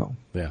 2014, though.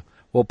 Yeah.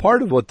 Well,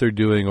 part of what they're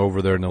doing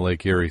over there in the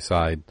Lake Erie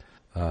side,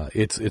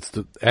 it's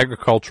the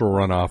agricultural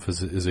runoff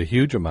is a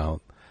huge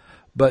amount,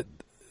 but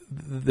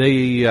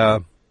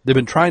they've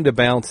been trying to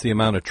balance the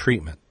amount of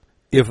treatment.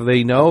 If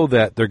they know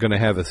that they're going to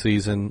have a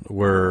season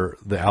where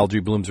the algae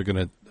blooms are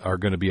going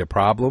to be a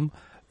problem,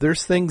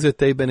 there's things that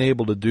they've been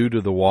able to do to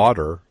the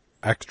water,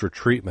 extra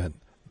treatment,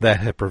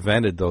 that have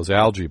prevented those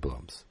algae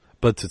blooms.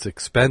 But it's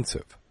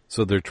expensive,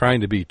 so they're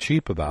trying to be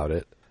cheap about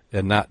it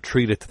and not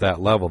treat it to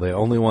that level. They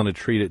only want to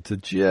treat it to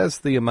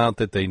just the amount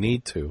that they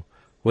need to,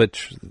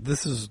 which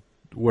this is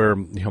where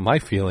my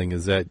feeling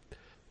is that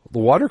the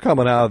water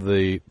coming out of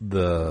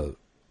the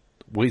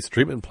waste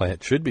treatment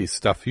plant should be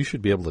stuff you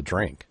should be able to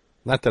drink.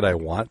 Not that I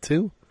want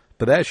to,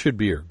 but that should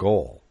be your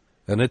goal.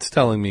 And it's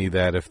telling me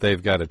that if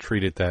they've got to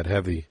treat it that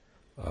heavy,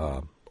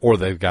 or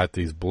they've got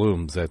these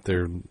blooms, that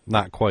they're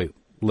not quite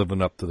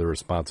living up to their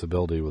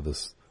responsibility with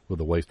the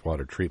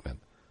wastewater treatment.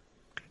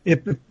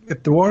 If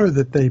the water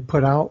that they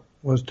put out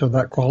was to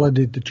that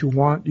quality that you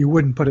want, you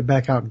wouldn't put it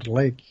back out into the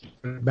lake,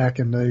 back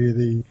in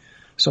the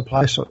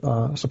supply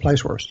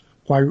source.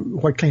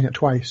 Why clean it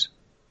twice?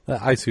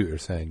 I see what you're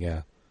saying,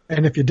 yeah.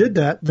 And if you did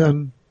that,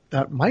 then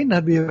that might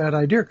not be a bad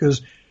idea,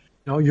 because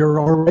you're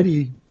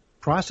already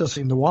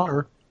processing the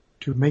water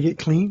to make it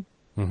clean,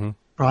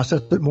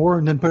 process it more,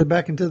 and then put it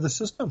back into the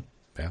system.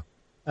 Yeah,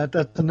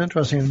 that's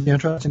interesting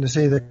to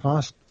see the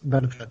cost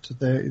benefits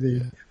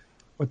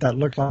what that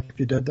looked like if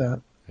you did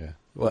that. Yeah,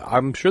 well,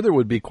 I'm sure there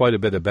would be quite a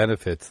bit of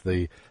benefits.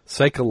 The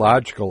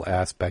psychological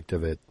aspect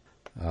of it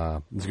is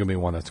going to be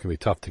one that's going to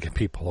be tough to get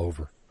people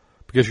over.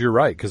 Because you're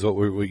right. Because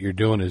what you're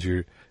doing is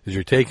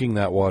you're taking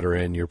that water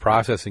in, you're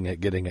processing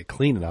it, getting it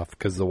clean enough.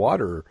 Because the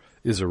water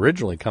is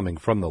originally coming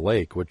from the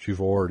lake, which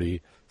you've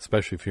already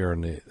especially if you're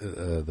on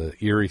the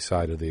Erie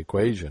side of the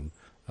equation,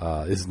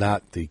 is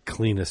not the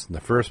cleanest in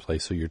the first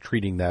place. So you're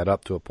treating that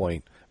up to a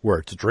point where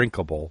it's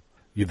drinkable.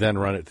 You then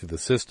run it through the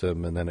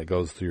system, and then it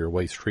goes through your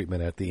waste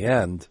treatment at the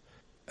end,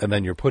 and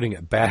then you're putting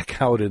it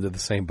back out into the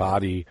same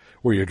body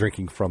where you're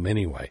drinking from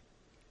anyway.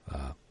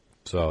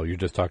 So you're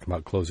just talking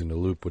about closing the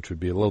loop, which would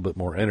be a little bit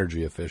more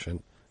energy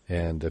efficient,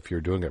 and if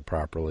you're doing it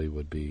properly,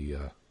 would be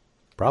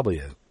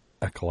probably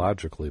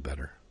ecologically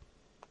better.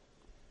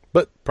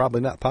 But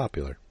probably not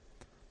popular.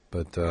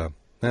 But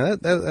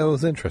that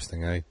was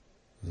interesting.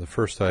 The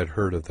first I'd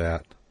heard of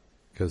that,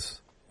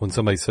 because when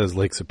somebody says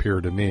Lake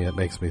Superior to me, it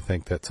makes me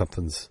think that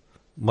something's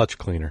much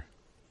cleaner.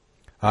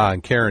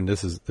 And Karen,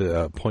 this is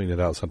pointed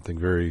out something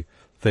very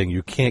thing.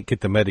 You can't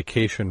get the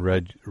medication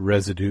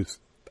residues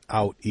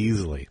out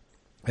easily.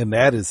 And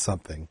that is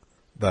something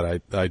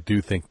that I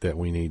do think that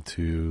we need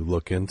to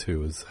look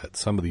into, is that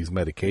some of these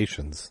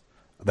medications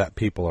that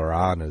people are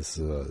on is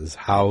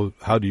how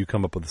do you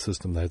come up with a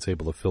system that's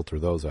able to filter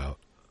those out?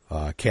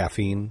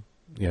 Caffeine,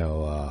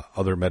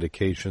 other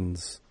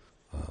medications,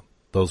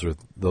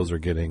 those are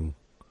getting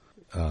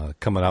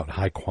coming out in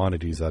high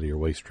quantities out of your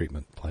waste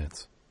treatment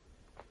plants.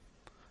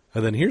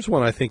 And then here's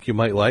one I think you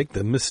might like.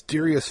 The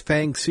mysterious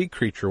fanged sea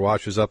creature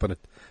washes up on a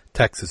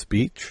Texas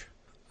beach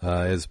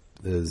as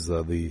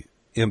the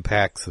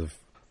impacts of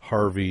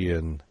Harvey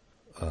and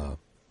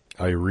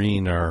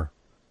Irene are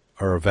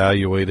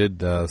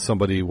evaluated.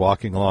 Somebody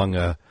walking along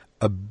a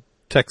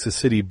Texas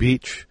City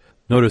beach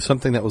noticed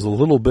something that was a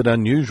little bit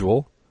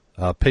unusual.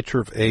 A picture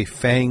of a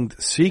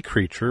fanged sea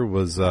creature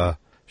was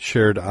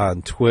shared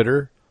on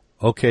Twitter.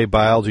 Okay,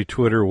 Biology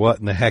Twitter, what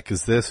in the heck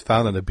is this?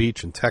 Found on a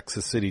beach in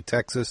Texas City,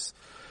 Texas.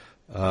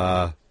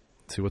 Let's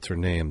see, what's her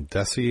name?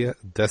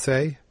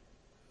 Desi?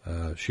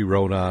 She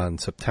wrote on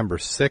September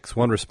 6th.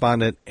 One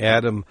respondent,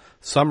 Adam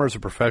Summers, a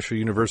professor at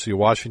University of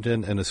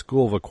Washington and a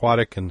School of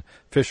Aquatic and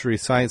Fishery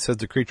Science, says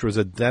the creature was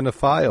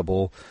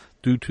identifiable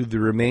due to the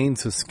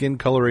remains of skin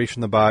coloration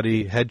in the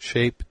body, head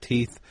shape,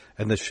 teeth,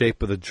 and the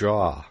shape of the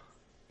jaw.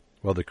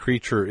 While the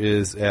creature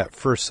is, at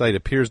first sight,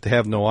 appears to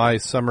have no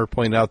eyes, Summer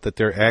pointed out that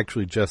they're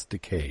actually just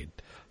decayed.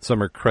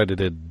 Summer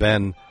credited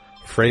Ben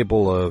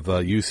Frabel of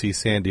UC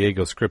San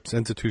Diego Scripps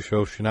Institute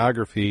of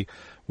Oceanography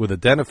with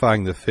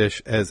identifying the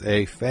fish as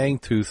a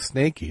fang-toothed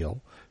snake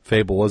eel.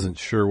 Fable wasn't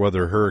sure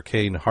whether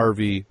Hurricane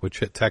Harvey, which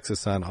hit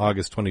Texas on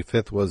August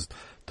 25th, was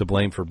to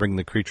blame for bringing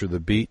the creature to the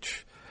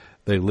beach.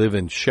 They live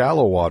in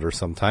shallow water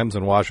sometimes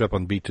and wash up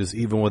on beaches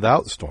even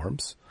without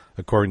storms.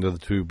 According to the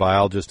two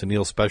biologist and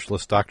eel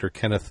specialist, Dr.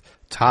 Kenneth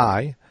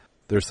Ty,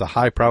 there's a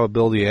high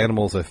probability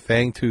animal is a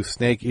fang-toothed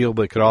snake eel,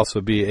 but it could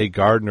also be a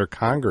garden or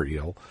conger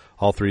eel.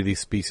 All three of these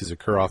species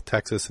occur off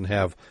Texas and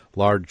have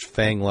large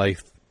fang-like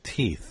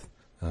teeth.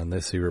 On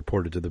this, he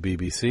reported to the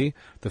BBC.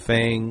 The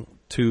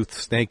fang-toothed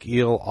snake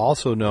eel,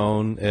 also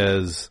known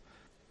as,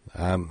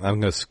 I'm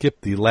going to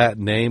skip the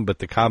Latin name, but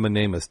the common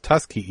name is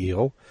tusky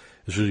eel,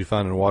 is usually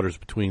found in waters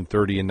between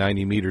 30 and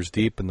 90 meters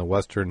deep in the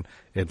western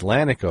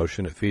Atlantic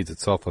Ocean. It feeds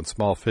itself on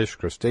small fish,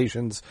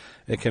 crustaceans.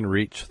 It can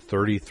reach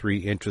 33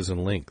 inches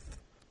in length.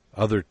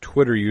 Other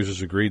Twitter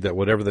users agreed that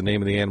whatever the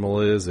name of the animal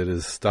is, it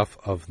is stuff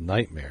of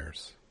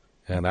nightmares.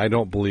 And I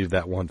don't believe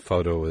that one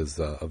photo is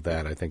of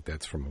that. I think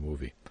that's from a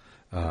movie.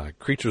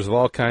 Creatures of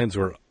all kinds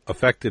were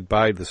affected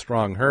by the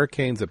strong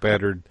hurricanes that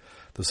battered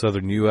the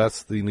southern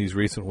U.S. in these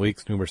recent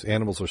weeks. Numerous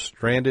animals were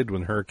stranded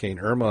when Hurricane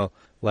Irma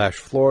lashed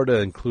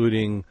Florida,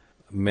 including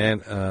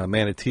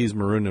manatees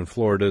marooned in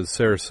Florida's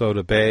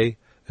Sarasota Bay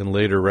and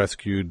later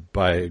rescued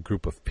by a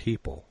group of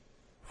people.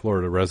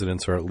 Florida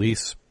residents are at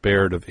least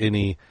spared of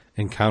any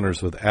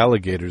encounters with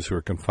alligators who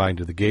are confined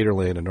to the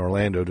Gatorland in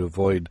Orlando to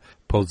avoid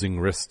posing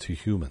risks to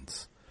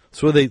humans.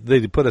 So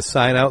they put a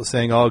sign out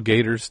saying all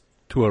gators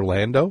to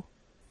Orlando?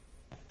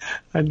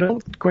 I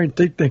don't quite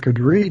think they could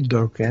read,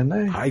 though, can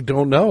they? I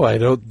don't know.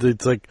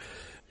 It's like,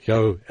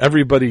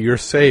 everybody, you're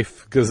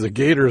safe because the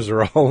gators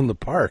are all in the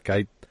park.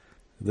 It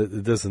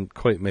doesn't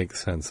quite make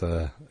sense.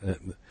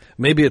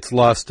 Maybe it's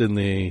lost in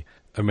the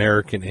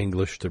American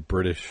English to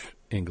British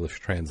English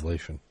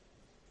translation.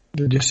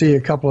 Did you see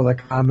a couple of the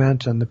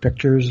comments and the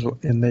pictures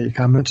in the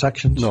comment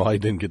sections? No, I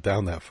didn't get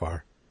down that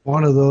far.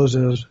 One of those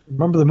is,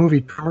 remember the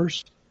movie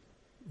Cars?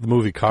 The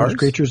movie Cars? Those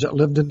creatures that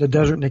lived in the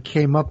desert and they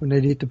came up and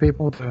they'd eat the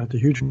people, the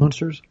huge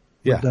monsters?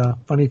 Yeah. With the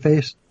funny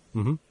face?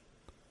 Mm-hmm.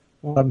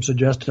 One of them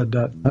suggested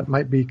that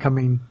might be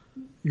coming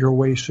your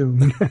way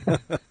soon.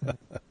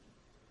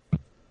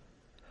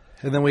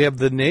 And then we have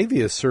the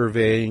Navy is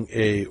surveying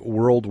a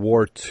World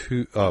War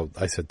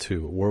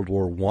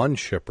I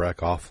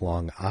shipwreck off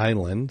Long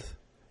Island.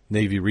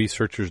 Navy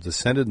researchers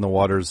descended in the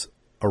waters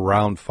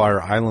around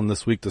Fire Island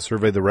this week to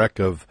survey the wreck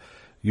of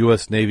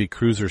U.S. Navy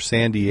cruiser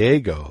San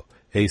Diego,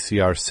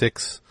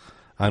 ACR-6,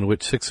 on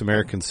which 6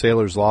 American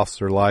sailors lost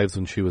their lives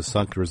when she was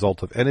sunk as a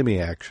result of enemy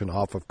action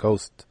off of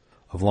coast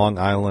of Long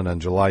Island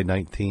on July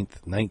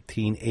 19th,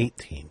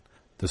 1918.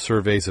 The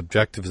survey's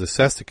objective is to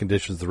assess the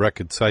conditions of the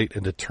wrecked site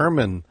and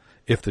determine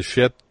if the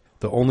ship,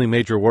 the only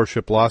major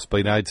warship lost by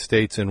the United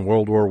States in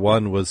World War I,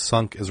 was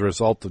sunk as a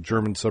result of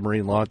German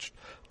submarine-launched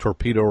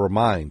torpedo or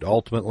mine.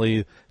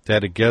 Ultimately,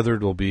 Data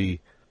gathered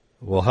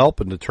will help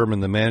and determine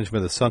the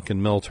management of the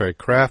sunken military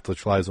craft,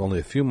 which lies only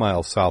a few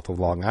miles south of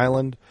Long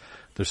Island.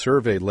 The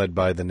survey, led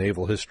by the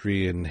Naval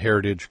History and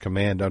Heritage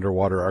Command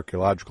Underwater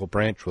Archaeological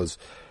Branch, was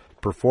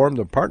performed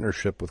in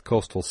partnership with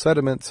Coastal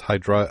Sediments,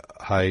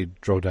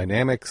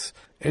 Hydrodynamics,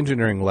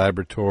 Engineering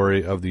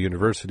Laboratory of the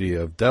University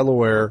of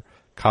Delaware,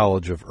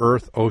 College of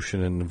Earth,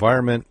 Ocean, and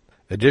Environment.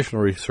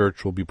 Additional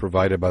research will be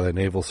provided by the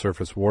Naval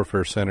Surface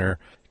Warfare Center,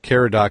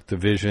 Caradoc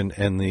Division,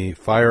 and the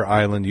Fire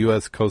Island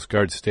U.S. Coast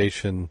Guard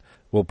Station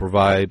will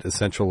provide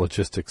essential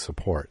logistics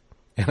support.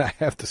 And I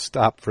have to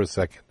stop for a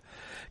second,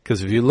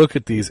 because if you look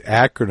at these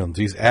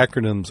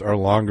acronyms are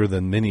longer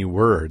than many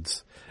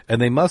words, and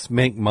they must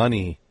make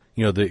money.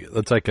 You know,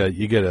 it's like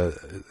you get a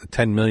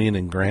 $10 million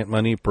in grant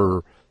money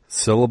per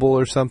syllable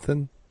or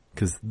something,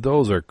 because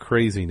those are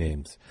crazy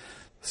names.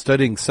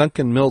 Studying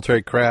sunken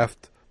military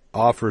craft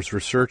offers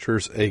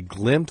researchers a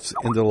glimpse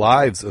into the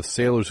lives of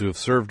sailors who have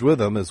served with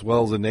them, as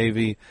well as the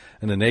Navy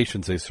and the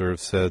nations they serve,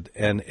 said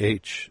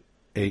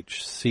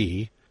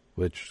NHHC,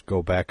 which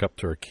go back up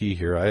to our key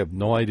here. I have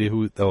no idea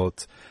who, though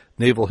it's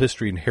Naval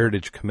History and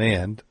Heritage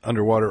Command,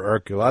 Underwater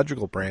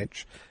Archaeological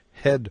Branch,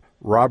 head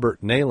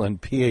Robert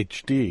Nayland,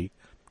 Ph.D.,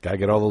 got to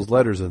get all those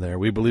letters in there.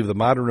 We believe the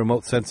modern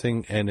remote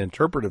sensing and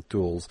interpretive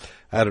tools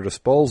at our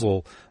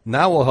disposal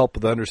now will help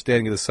with the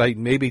understanding of the site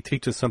and maybe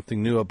teach us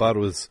something new about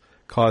what has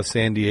caused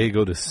San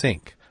Diego to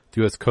sink.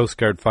 The U.S. Coast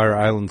Guard Fire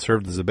Island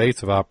served as a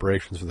base of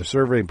operations for the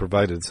survey and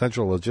provided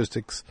essential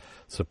logistics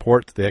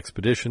support to the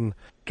expedition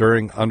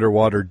during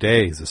underwater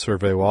days. The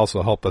survey will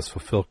also help us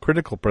fulfill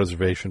critical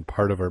preservation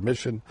part of our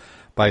mission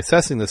by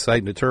assessing the site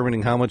and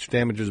determining how much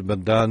damage has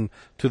been done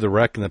to the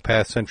wreck in the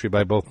past century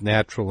by both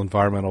natural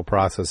environmental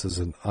processes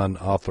and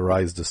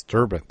unauthorized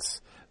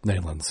disturbance.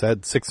 Nayland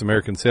said 6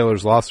 American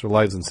sailors lost their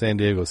lives in San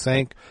Diego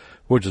sank,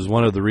 which is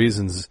one of the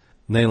reasons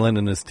Nayland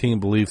and his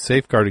team believe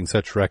safeguarding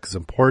such wreck is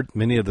important.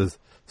 Many of the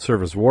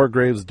service war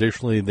graves,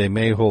 additionally, they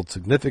may hold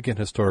significant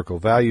historical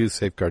value,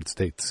 safeguard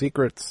state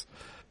secrets,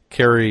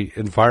 carry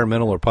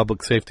environmental or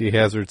public safety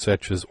hazards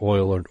such as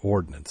oil or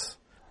ordnance.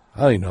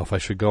 I don't even know if I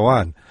should go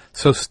on.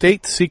 So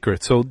state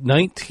secret. So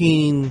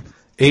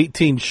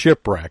 1918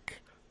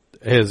 shipwreck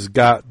has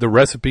got the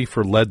recipe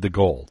for lead to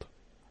gold.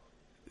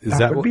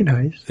 That would be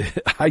nice.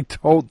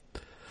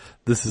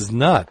 This is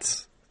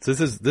nuts.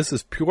 This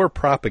is pure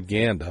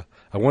propaganda.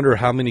 I wonder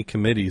how many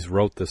committees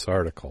wrote this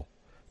article.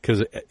 Because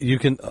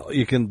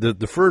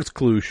the first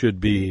clue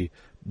should be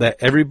that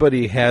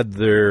everybody had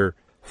their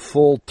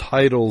full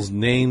titles,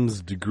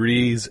 names,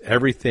 degrees,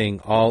 everything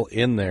all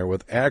in there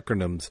with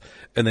acronyms,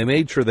 and they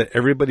made sure that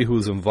everybody who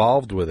was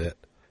involved with it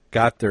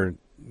got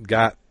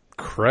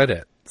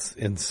credits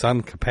in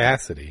some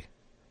capacity.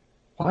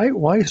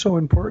 Why so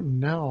important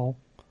now?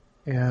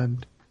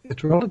 And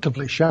it's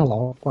relatively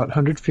shallow,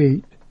 100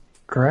 feet,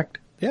 correct?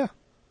 Yeah.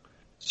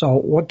 So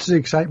what's the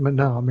excitement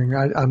now? I mean,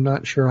 I'm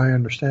not sure I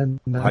understand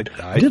that.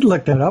 I did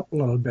look that up a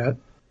little bit.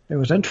 It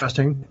was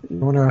interesting. You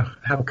want to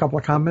have a couple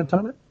of comments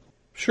on it?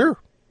 Sure.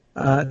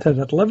 It said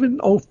at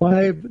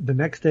 11:05 the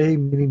next day,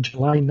 meaning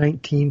July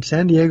 19,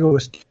 San Diego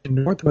was in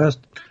northeast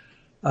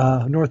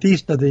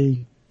of the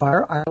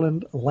Fire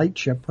Island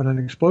lightship when an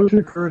explosion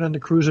occurred on the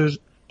cruiser's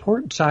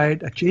port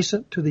side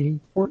adjacent to the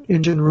port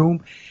engine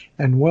room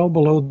and well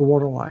below the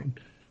waterline.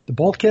 The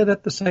bulkhead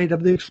at the site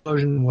of the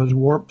explosion was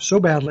warped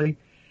so badly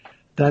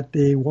that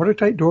the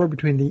watertight door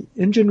between the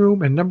engine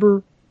room and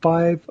number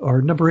 8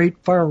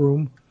 fire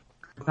room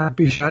could not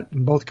be shut,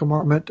 and both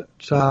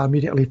compartments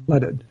immediately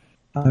flooded.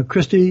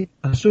 Christie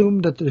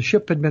assumed that the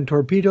ship had been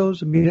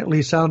torpedoes,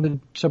 immediately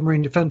sounded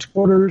submarine defense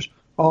quarters,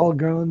 all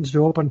guns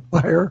to open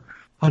fire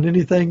on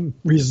anything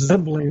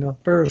resembling a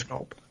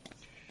periscope.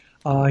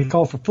 He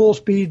called for full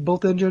speed,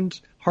 both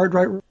engines. Hard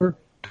right rotor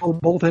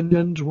told both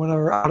engines when they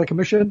were out of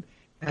commission,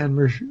 and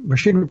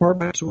machine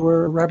departments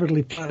were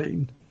rapidly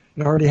flooding.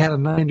 It already had a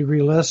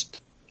 9-degree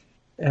list.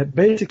 It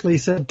basically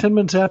said 10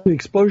 minutes after the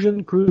explosion,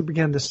 the cruiser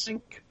began to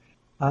sink.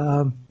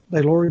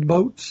 They lowered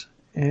boats.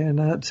 And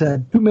it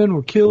said 2 men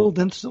were killed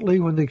instantly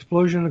when the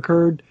explosion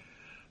occurred.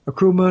 A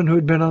crewman who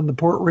had been on the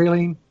port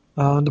railing,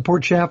 on the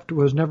port shaft,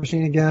 was never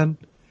seen again.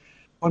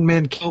 1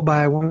 man killed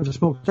by one of the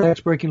smokestacks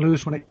breaking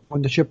loose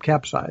when the ship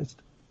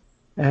capsized.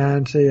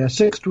 And a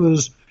 6th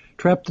was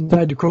trapped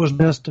inside the crow's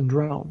nest and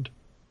drowned.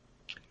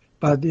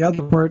 But the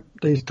other part,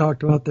 they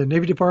talked about the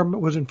Navy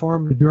Department was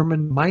informed the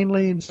German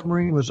mine-laying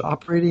submarine was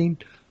operating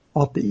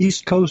off the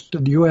east coast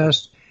of the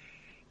U.S.,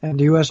 and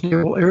the U.S.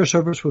 Naval Air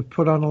Service was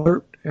put on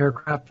alert.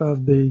 Aircraft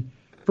of the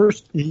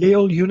 1st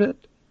Yale Unit,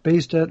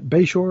 based at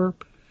Bayshore,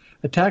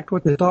 attacked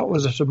what they thought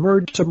was a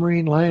submerged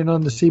submarine lying on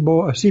the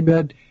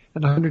seabed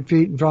at 100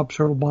 feet and dropped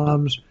several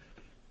bombs.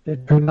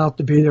 It turned out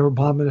to be they were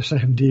bombing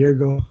San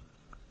Diego.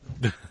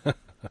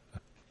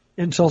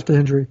 Insult to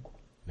injury.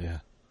 Yeah.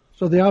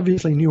 So they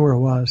obviously knew where it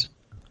was.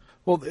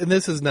 Well, and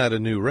this is not a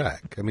new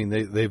wreck. I mean,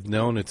 they've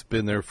known it's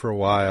been there for a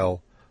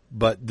while,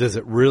 but does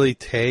it really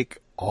take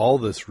all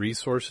this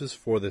resources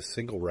for this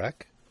single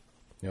wreck?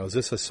 You know, is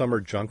this a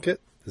summer junket?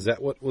 Is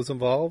that what was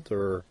involved,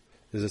 or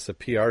is this a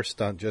PR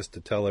stunt just to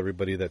tell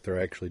everybody that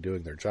they're actually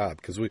doing their job?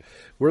 Because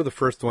we're the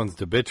first ones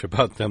to bitch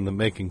about them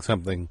making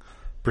something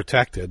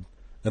protected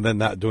and then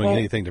not doing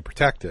anything to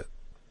protect it.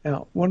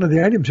 Now, one of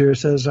the items here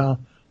says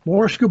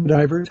more scuba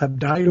divers have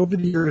died over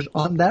the years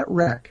on that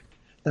wreck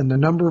than the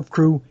number of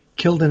crew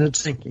killed in its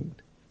sinking,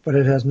 but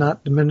it has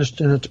not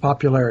diminished in its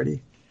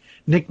popularity.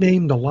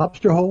 Nicknamed the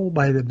lobster hole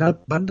by the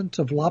abundance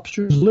of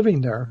lobsters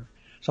living there,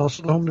 it's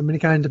also home to many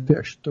kinds of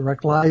fish. The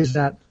wreck lies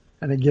at,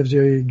 and it gives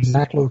you the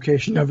exact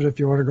location of it if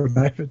you want to go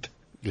dive it.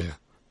 Yeah.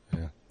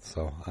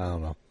 So, I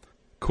don't know.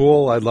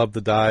 Cool, I'd love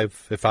to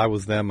dive. If I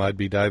was them, I'd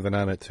be diving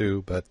on it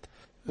too, but...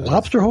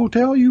 Lobster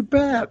Hotel, you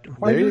bet.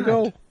 Why there you not?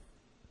 go.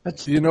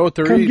 That's, you know what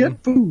they're come eating.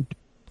 Get food.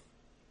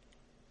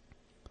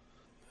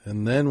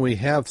 And then we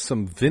have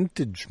some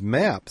vintage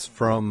maps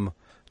from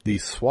the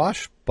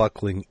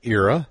swashbuckling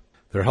era.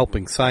 They're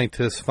helping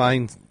scientists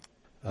find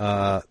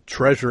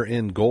treasure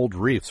in gold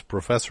reefs.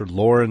 Professor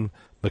Lauren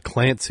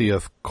McClancy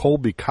of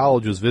Colby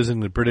College was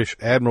visiting the British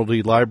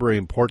Admiralty Library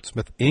in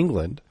Portsmouth,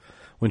 England,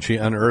 when she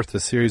unearthed a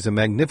series of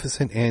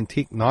magnificent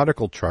antique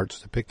nautical charts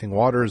depicting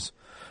waters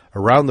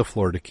around the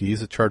Florida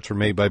Keys. The charts were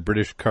made by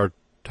British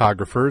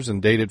cartographers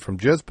and dated from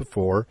just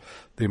before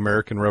the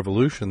American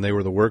Revolution. They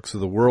were the works of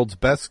the world's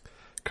best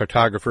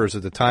cartographers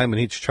at the time,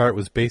 and each chart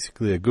was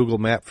basically a Google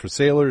map for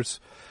sailors,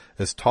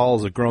 as tall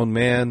as a grown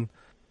man,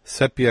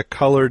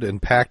 sepia-colored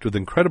and packed with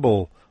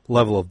incredible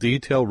level of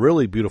detail.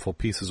 Really beautiful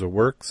pieces of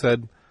work,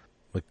 said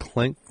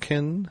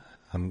McClinkin.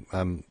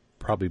 I'm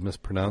probably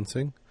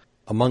mispronouncing.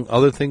 Among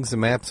other things, the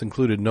maps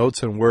included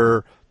notes on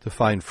where to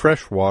find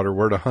fresh water,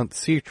 where to hunt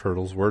sea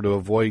turtles, where to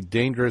avoid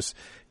dangerous,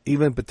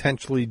 even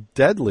potentially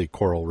deadly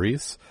coral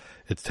reefs.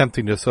 It's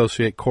tempting to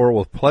associate coral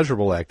with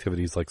pleasurable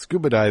activities like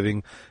scuba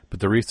diving,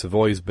 but the reefs have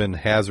always been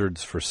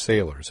hazards for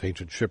sailors.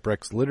 Ancient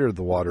shipwrecks littered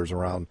the waters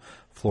around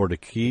Florida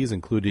Keys,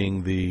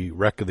 including the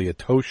wreck of the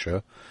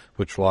Etosha,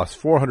 which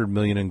lost $400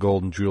 million in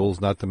gold and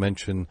jewels, not to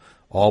mention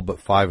all but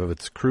 5 of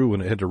its crew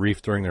when it hit a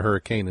reef during the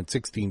hurricane in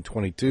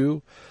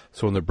 1622.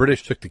 So when the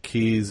British took the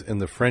Keys in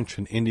the French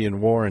and Indian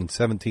War in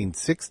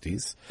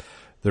 1760s,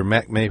 their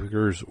map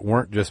makers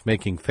weren't just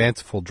making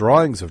fanciful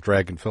drawings of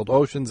dragon-filled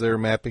oceans, they were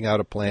mapping out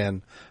a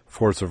plan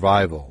for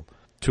survival.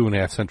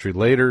 2.5 centuries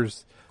later,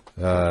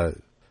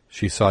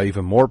 she saw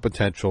even more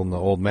potential in the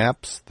old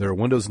maps. There are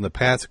windows in the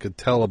past that could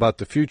tell about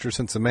the future.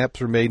 Since the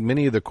maps were made,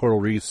 many of the coral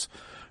reefs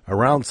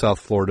around South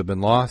Florida have been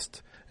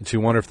lost, and she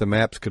wondered if the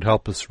maps could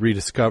help us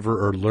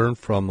rediscover or learn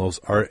from those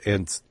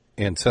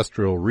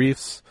ancestral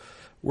reefs.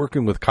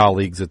 Working with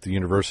colleagues at the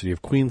University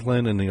of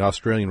Queensland and the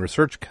Australian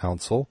Research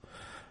Council,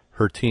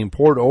 her team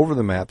pored over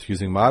the maps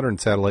using modern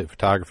satellite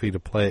photography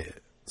to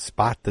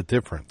spot the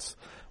difference.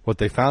 What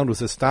they found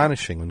was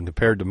astonishing. When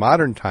compared to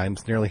modern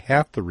times, nearly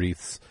half the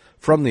reefs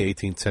from the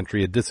 18th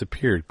century had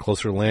disappeared,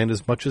 closer to land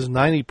as much as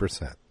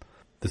 90%.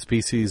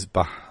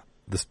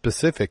 The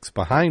specifics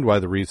behind why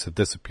the reefs have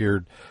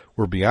disappeared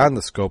were beyond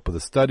the scope of the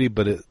study,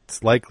 but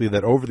it's likely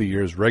that over the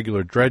years,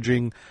 regular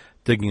dredging,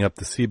 digging up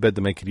the seabed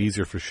to make it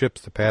easier for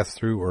ships to pass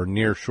through, or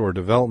near-shore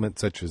development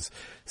such as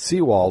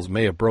seawalls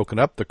may have broken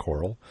up the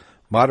coral.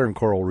 Modern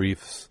coral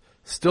reefs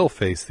still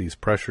face these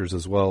pressures,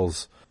 as well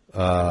as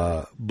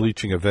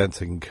bleaching events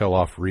that can kill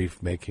off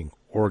reef-making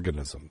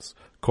organisms.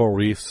 Coral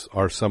reefs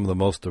are some of the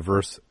most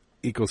diverse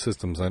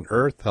ecosystems on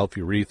Earth.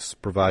 Healthy reefs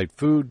provide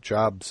food,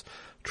 jobs,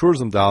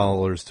 tourism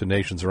dollars to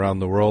nations around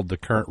the world. The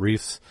current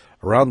reefs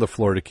around the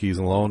Florida Keys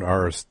alone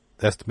are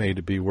estimated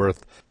to be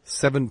worth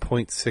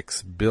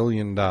 $7.6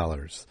 billion.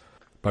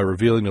 By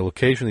revealing the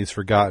location of these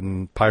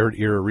forgotten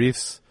pirate-era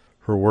reefs,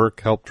 her work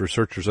helped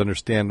researchers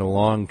understand the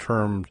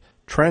long-term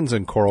trends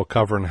in coral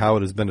cover and how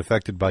it has been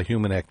affected by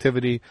human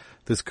activity.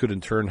 This could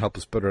in turn help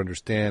us better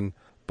understand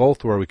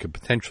both where we could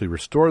potentially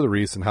restore the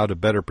reefs and how to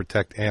better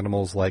protect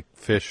animals like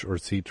fish or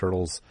sea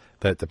turtles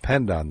that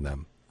depend on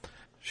them.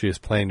 She is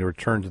planning to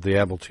return to the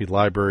Admiralty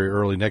Library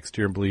early next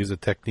year and believes the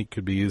technique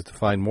could be used to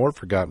find more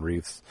forgotten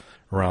reefs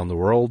around the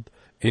world.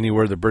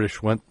 Anywhere the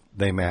British went,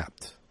 they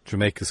mapped.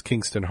 Jamaica's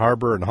Kingston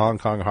Harbor and Hong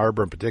Kong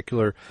Harbor in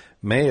particular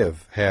may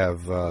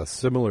have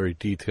similarly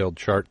detailed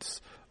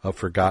charts of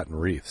forgotten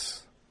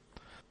reefs.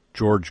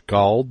 George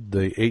Gauld,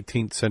 the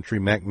 18th century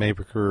map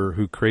maker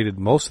who created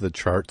most of the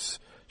charts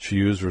she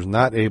used, was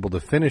not able to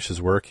finish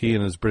his work. He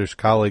and his British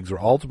colleagues were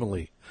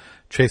ultimately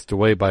chased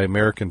away by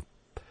American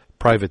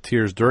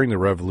privateers during the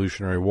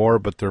Revolutionary War,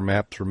 but their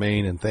maps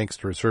remain, and thanks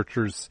to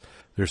researchers,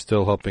 they're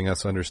still helping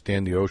us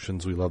understand the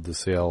oceans we love to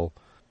sail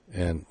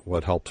and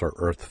what helps our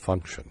Earth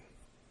function.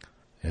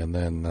 And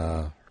then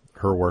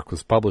her work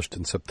was published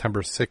in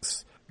September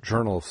 6th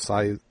Journal of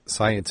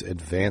Science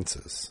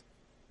Advances.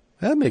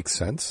 That makes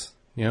sense.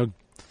 You know,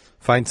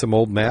 find some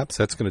old maps.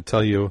 That's going to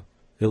tell you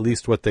at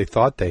least what they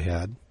thought they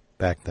had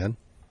back then.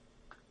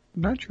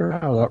 I'm not sure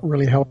how that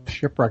really helps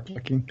shipwreck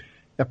looking.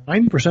 If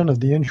 90%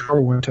 of the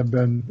inshore winds have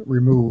been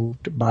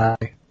removed by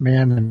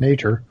man and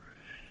nature,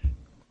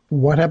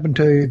 what happened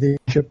to the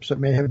ships that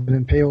may have been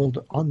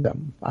impaled on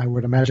them? I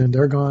would imagine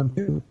they're gone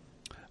too.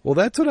 Well,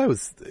 that's what I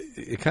was,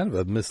 kind of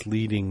a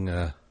misleading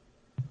and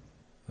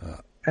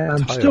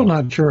I'm still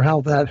not sure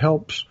how that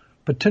helps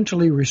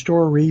potentially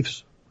restore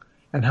reefs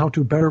and how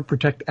to better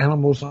protect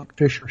animals like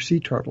fish or sea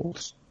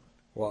turtles.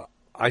 Well,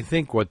 I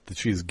think what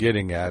she's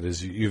getting at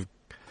is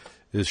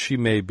she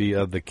may be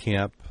of the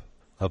camp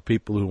of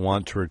people who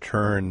want to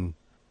return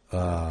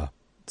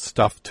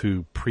stuff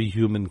to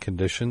pre-human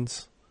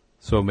conditions.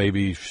 So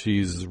maybe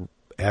she's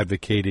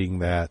advocating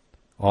that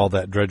all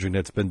that dredging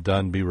that's been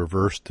done be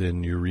reversed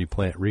and you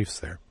replant reefs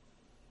there.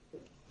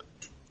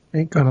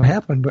 Ain't going to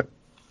happen, but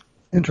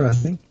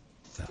interesting.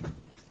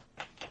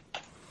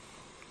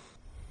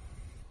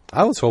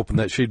 I was hoping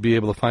that she'd be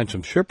able to find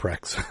some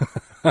shipwrecks.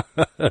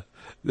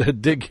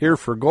 Dig here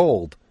for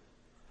gold.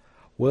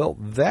 Well,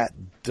 that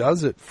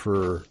does it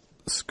for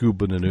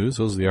Scuba News.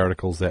 Those are the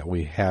articles that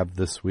we have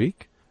this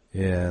week.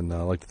 And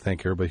I'd like to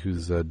thank everybody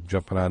who's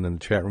jumping on in the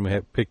chat room. We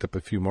have picked up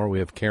a few more. We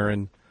have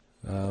Karen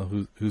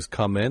who's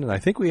come in. And I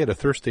think we had a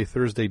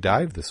Thursday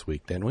dive this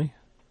week, didn't we?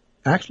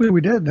 Actually, we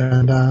did.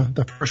 And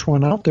the first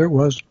one out there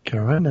was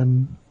Karen,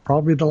 and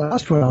probably the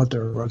last one out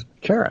there was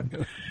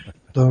Karen.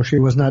 Though she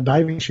was not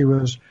diving, she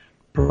was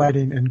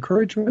providing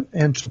encouragement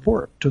and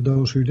support to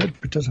those who did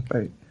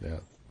participate. Yeah.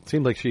 It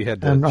seemed like she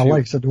had... And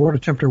like I said, the water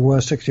temperature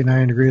was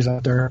 69 degrees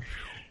out there.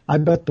 I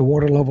bet the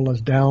water level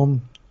is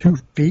down 2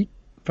 feet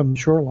from the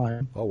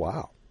shoreline. Oh,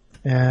 wow.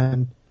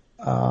 And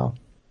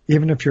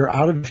even if you're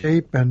out of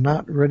shape and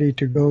not ready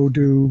to go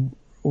do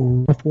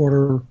rough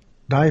water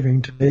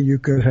diving today, you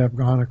could have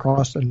gone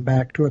across and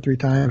back 2 or 3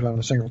 times on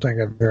a single tank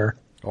of air.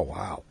 Oh,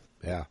 wow.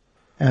 Yeah.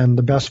 And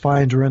the best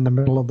finds are in the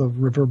middle of the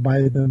river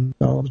by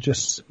themselves,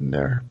 just sitting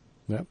there.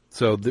 Yeah.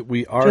 So that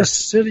we are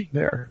just sitting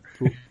there.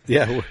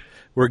 Yeah,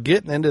 we're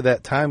getting into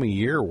that time of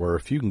year where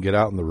if you can get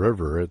out in the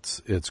river,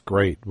 it's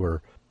great.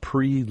 We're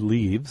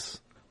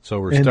pre-leaves, so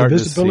we're starting to see. And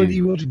the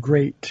visibility was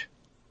great.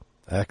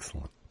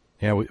 Excellent.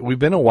 Yeah, we've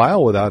been a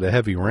while without a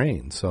heavy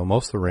rain, so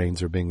most of the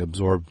rains are being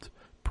absorbed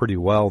pretty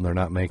well, and they're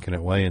not making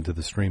it way into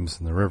the streams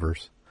and the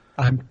rivers.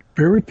 I'm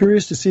very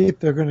curious to see if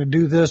they're going to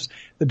do this.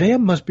 The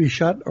dam must be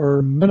shut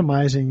or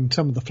minimizing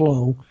some of the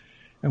flow,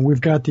 and we've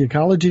got the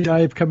ecology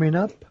dive coming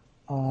up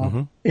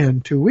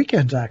in 2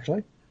 weekends,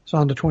 actually. It's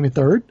on the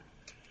 23rd.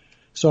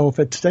 So if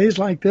it stays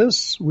like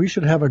this, we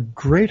should have a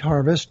great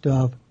harvest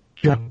of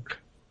junk.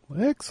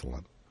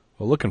 Excellent.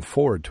 Well, looking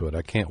forward to it.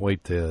 I can't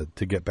wait to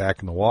get back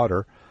in the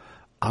water.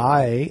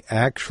 I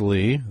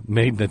actually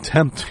made an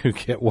attempt to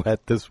get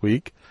wet this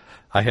week.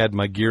 I had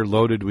my gear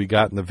loaded. We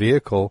got in the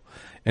vehicle,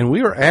 and we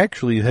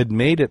had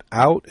made it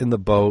out in the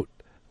boat.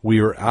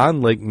 We were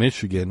on Lake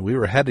Michigan. We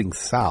were heading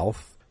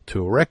south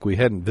to a wreck we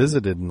hadn't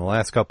visited in the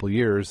last couple of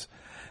years.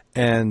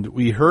 And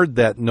we heard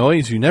that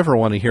noise you never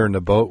want to hear in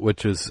the boat,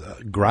 which is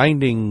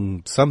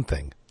grinding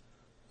something.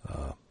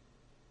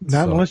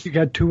 Not unless you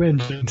got 2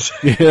 engines.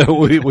 Yeah,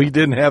 we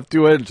didn't have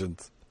 2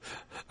 engines.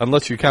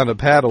 Unless you count a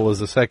paddle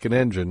as a second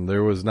engine.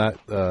 There was not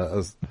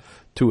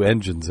 2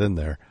 engines in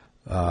there.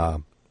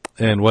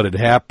 And what had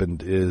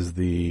happened is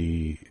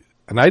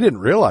and I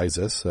didn't realize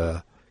this,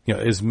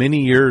 as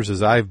many years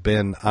as I've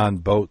been on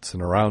boats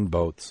and around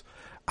boats,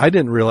 I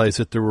didn't realize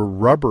that there were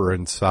rubber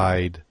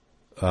inside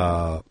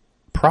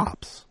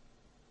props,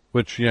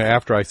 which,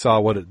 after I saw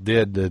what it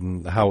did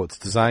and how it's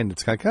designed,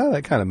 it's kind of,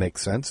 that kind of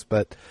makes sense.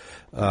 But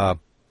the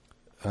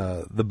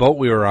boat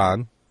we were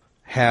on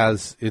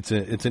it's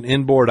an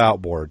inboard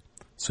outboard.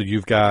 So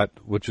you've got,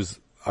 which is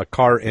a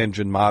car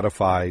engine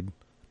modified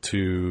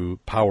to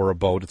power a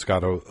boat. It's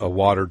got a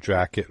water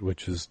jacket,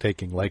 which is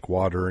taking lake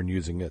water and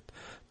using it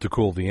to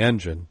cool the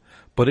engine.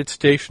 But it's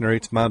stationary.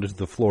 It's mounted to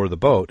the floor of the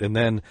boat. And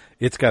then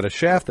it's got a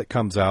shaft that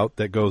comes out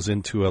that goes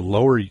into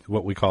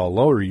what we call a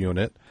lower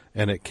unit,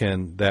 and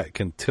that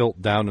can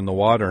tilt down in the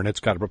water, and it's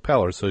got a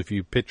propeller. So if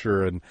you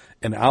picture an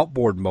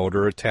outboard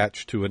motor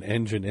attached to an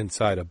engine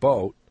inside a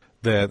boat,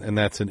 and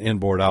that's an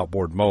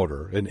inboard-outboard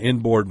motor. An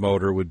inboard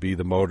motor would be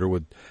the motor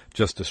with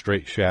just a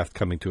straight shaft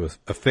coming to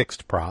a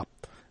fixed prop,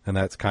 and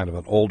that's kind of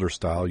an older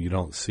style. You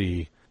don't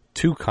see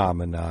too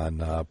common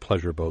on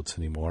pleasure boats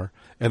anymore.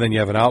 And then you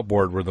have an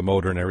outboard where the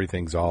motor and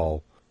everything's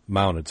all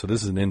mounted. So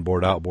this is an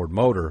inboard-outboard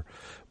motor,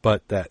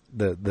 but that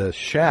the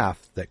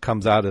shaft that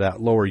comes out of that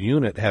lower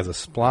unit has a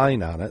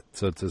spline on it.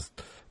 So it's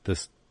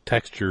this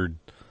textured.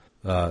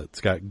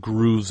 It's got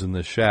grooves in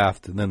the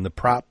shaft, and then the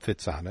prop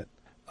fits on it.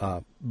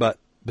 But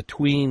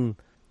between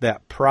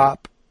that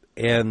prop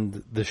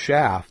and the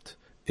shaft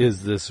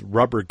is this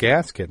rubber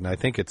gasket, and I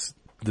think it's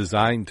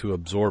designed to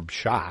absorb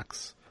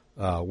shocks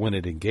when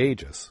it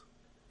engages.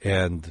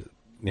 And,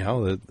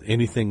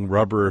 anything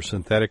rubber or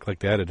synthetic like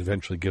that, it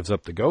eventually gives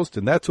up the ghost,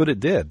 and that's what it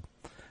did.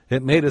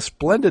 It made a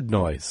splendid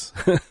noise.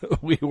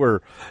 We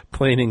were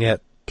planing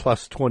at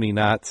plus 20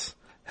 knots,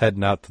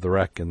 heading out to the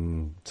wreck,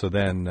 and so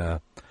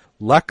then,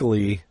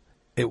 luckily,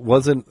 it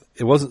wasn't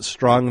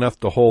strong enough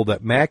to hold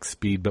at max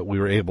speed, but we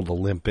were able to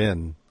limp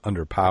in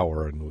under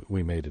power, and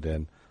we made it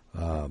in.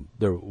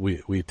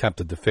 We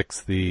attempted to fix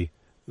the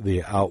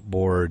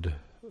outboard,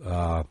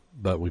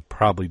 but we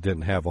probably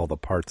didn't have all the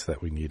parts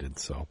that we needed.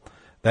 So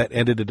that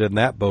ended it in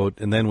that boat,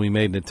 and then we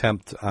made an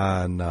attempt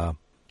on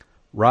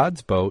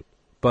Rod's boat.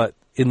 But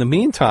in the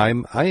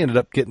meantime, I ended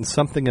up getting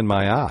something in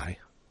my eye,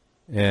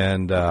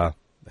 and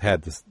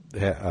had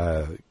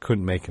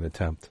couldn't make an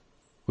attempt,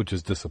 which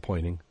is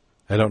disappointing.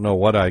 I don't know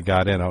what I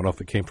got in. I don't know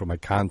if it came from my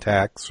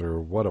contacts or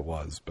what it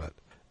was, but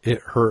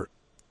it hurt.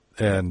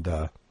 And,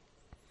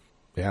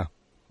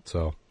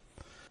 so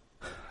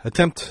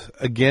attempt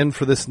again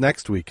for this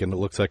next week, and it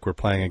looks like we're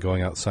planning on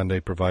going out Sunday,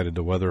 provided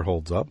the weather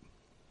holds up.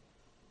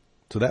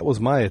 So that was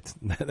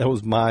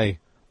my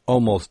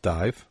almost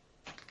dive.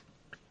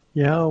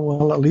 Yeah,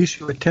 well, at least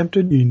you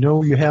attempted. You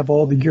know you have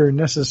all the gear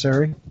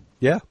necessary.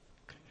 Yeah.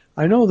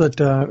 I know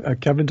that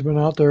Kevin's been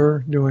out there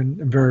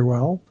doing very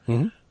well.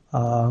 Mm-hmm.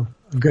 A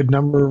good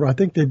number. I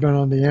think they've been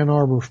on the Ann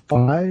Arbor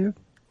 5.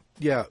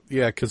 Yeah,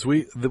 because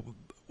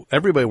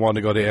everybody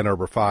wanted to go to Ann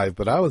Arbor 5,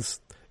 but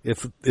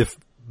if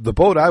the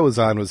boat I was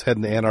on was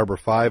heading to Ann Arbor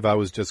 5, I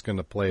was just going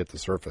to play at the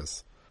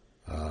surface.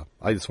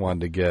 I just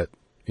wanted to get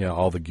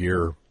all the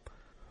gear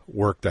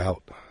worked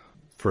out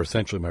for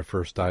essentially my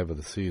first dive of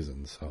the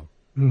season. So.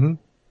 Mm-hmm.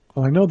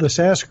 Well, I know the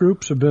SAS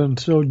groups have been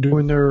still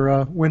doing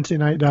their Wednesday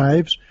night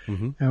dives,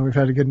 and we've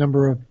had a good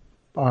number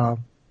of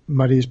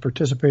muddies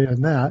participate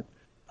in that.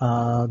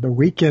 The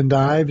weekend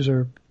dives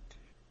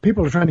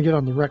people are trying to get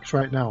on the wrecks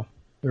right now.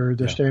 They're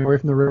staying away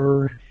from the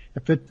river.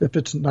 If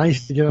it's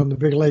nice to get on the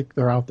big lake,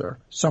 they're out there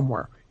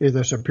somewhere,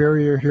 either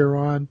Superior,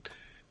 Huron,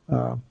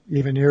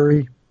 even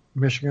Erie,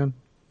 Michigan.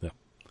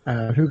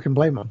 Yeah. Who can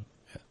blame them?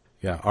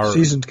 Yeah, our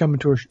season's coming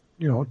to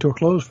a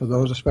close for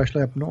those,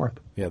 especially up north.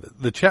 Yeah,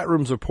 the chat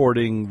room's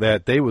reporting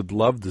that they would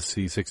love to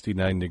see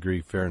 69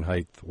 degree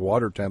Fahrenheit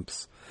water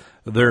temps.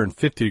 They're in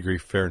 50 degree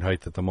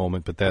Fahrenheit at the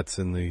moment, but that's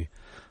in the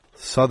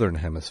southern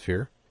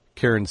hemisphere.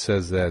 Karen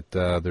says that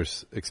they're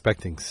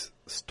expecting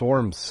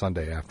storms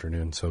Sunday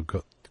afternoon, so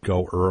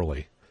go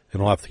early.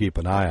 And we'll have to keep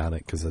an eye on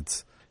it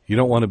because you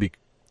don't want to be,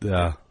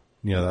 I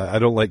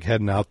don't like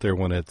heading out there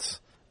when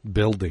it's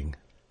building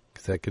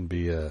because that can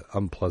be an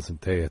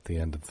unpleasant day at the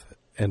end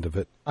of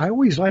it. I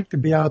always like to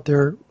be out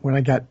there when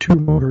I got two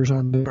motors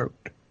on the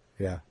boat.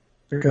 Yeah.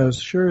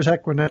 Because sure as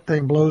heck when that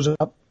thing blows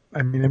up,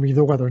 I mean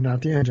the weather,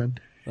 not the engine,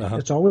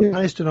 it's always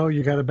nice to know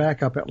you got a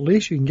backup. At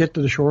least you can get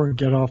to the shore and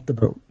get off the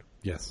boat.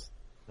 Yes.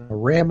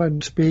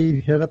 Ramming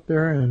speed, hit up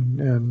there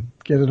and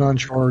get it on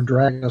shore,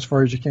 drag it as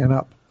far as you can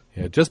up.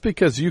 Yeah, just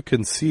because you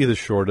can see the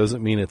shore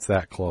doesn't mean it's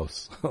that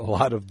close. A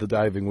lot of the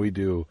diving we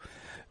do,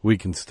 we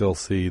can still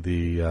see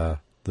the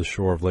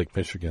shore of Lake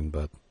Michigan,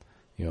 but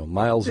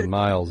miles and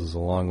miles is a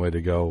long way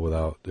to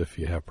go if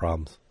you have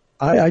problems.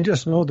 I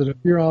just know that if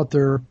you're out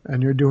there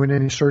and you're doing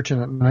any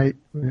searching at night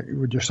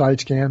with your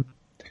side scan,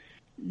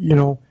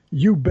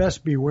 you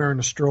best be wearing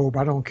a strobe.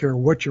 I don't care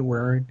what you're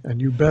wearing, and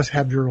you best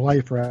have your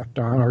life raft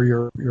on or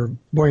your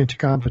buoyancy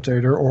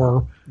compensator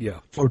or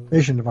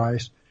flotation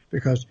device,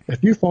 because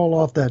if you fall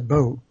off that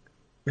boat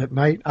at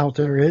night out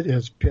there, it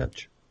is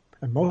pitch.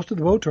 And most of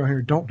the boats around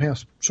here don't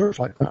have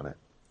searchlights on it.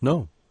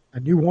 No.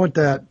 And you want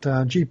that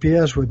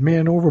GPS with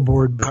man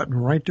overboard button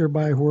right there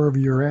by wherever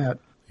you're at,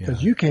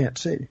 because you can't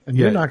see. And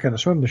you're not going to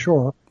swim the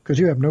shore because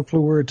you have no clue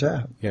where it's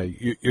at. Yeah,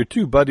 your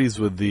two buddies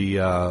with the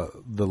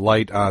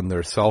light on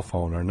their cell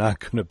phone are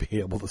not going to be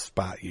able to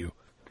spot you.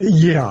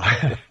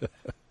 Yeah.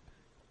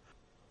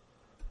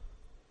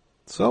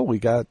 So we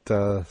got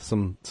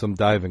some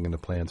diving in the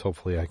plans.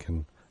 Hopefully I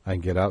can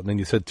get out. And then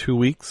you said 2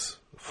 weeks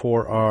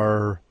for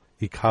our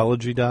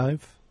ecology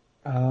dive?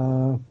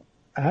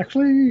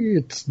 Actually,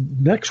 it's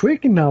next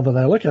week now that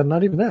I look at it,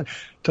 not even that.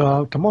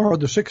 Tomorrow,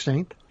 the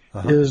 16th,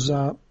 is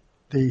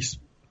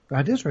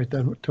that is right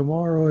then.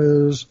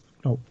 Tomorrow is,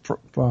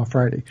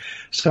 Friday.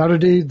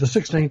 Saturday, the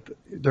 16th,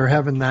 they're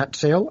having that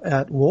sale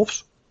at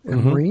Wolf's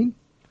in Marine.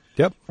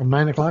 Yep. From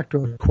 9 o'clock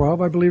to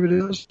 12, I believe it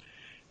is.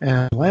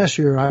 And last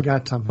year, I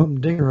got some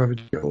humdinger of a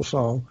deal.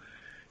 So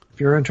if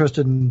you're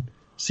interested in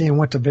seeing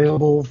what's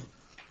available,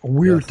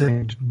 weird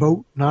things,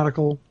 boat,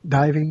 nautical,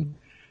 diving,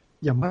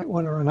 you might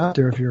want to run out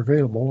there if you're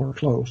available or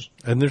close.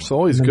 And there's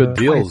always good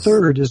deals. The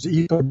 23rd is the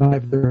Eco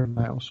Dive there in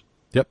Miles.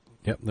 Yep.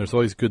 There's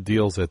always good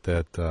deals at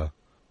that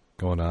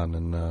going on.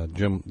 And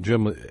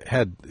Jim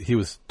he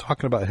was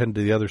talking about heading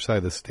to the other side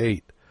of the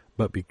state,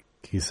 but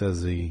he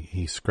says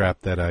he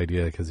scrapped that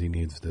idea because he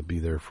needs to be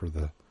there for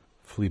the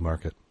flea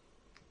market.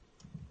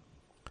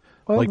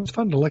 Well, it's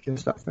fun to look at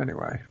stuff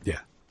anyway. Yeah.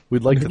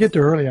 We'd like to get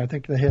there early. I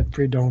think they had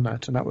free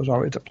donuts, and that was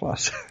always a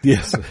plus.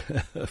 Yes.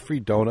 Free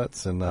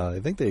donuts, and I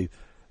think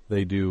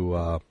they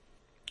do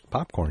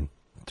popcorn,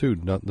 too.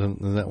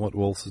 Isn't that what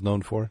Wolf's is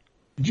known for?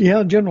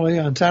 Yeah, generally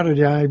on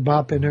Saturday I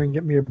bop in there and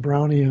get me a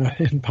brownie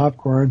and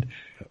popcorn,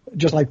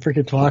 just like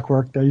freaking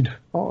clockwork.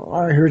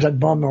 Here's that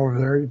bum over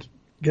there. He's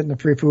getting the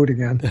free food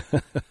again.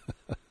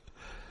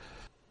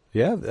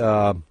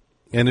 Yeah,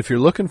 and if you're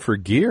looking for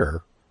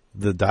gear,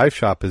 the dive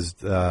shop is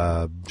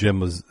Jim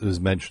was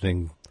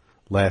mentioning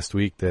last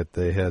week that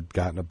they had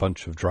gotten a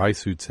bunch of dry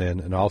suits in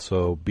and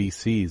also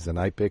BCs, and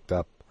I picked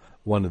up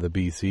one of the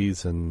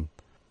BCs, and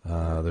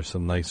there's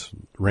some nice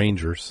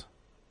Rangers.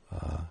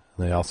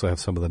 They also have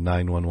some of the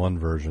 911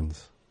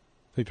 versions.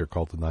 I think they're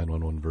called the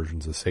 911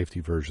 versions, the safety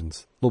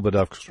versions. A little bit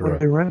extra. What are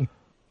they running?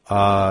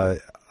 I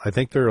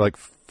think they're like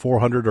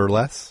 400 or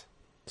less.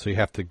 So you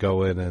have to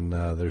go in, and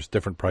there's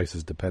different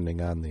prices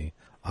depending on the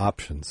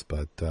options.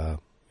 But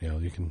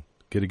You can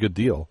get a good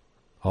deal,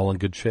 all in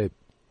good shape.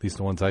 At least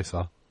the ones I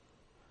saw.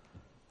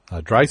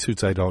 Dry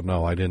suits, I don't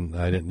know. I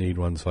didn't need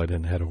one, so I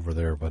didn't head over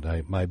there.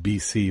 But my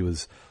BC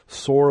was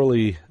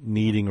sorely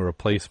needing a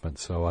replacement,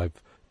 so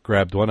I've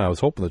grabbed one. I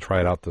was hoping to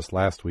try it out this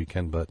last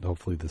weekend, but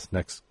hopefully this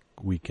next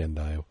weekend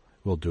I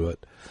will do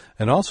it.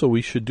 And also,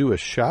 we should do a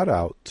shout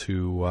out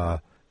to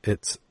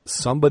it's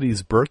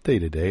somebody's birthday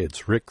today.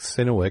 It's Rick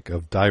Sinowick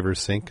of Divers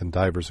Inc. and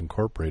Divers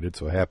Incorporated.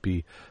 So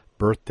happy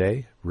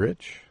birthday,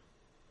 Rich.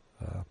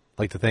 I'd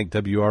like to thank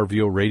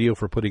WRVO Radio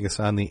for putting us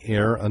on the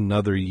air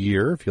another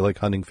year. If you like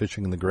hunting,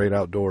 fishing, and the great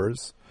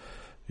outdoors,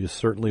 you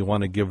certainly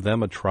want to give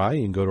them a try.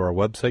 You can go to our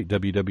website,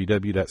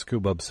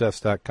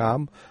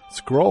 www.scubaobsessed.com.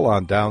 Scroll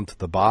on down to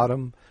the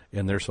bottom,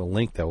 and there's a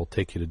link that will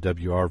take you to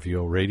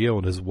WRVO Radio.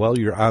 And as well,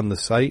 you're on the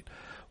site,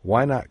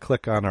 why not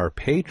click on our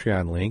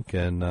Patreon link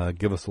and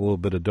give us a little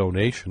bit of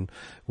donation?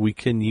 We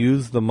can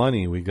use the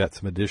money. We've got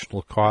some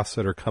additional costs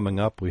that are coming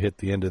up. We hit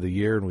the end of the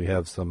year, and we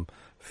have some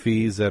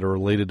fees that are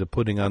related to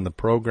putting on the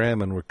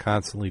program, and we're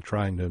constantly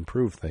trying to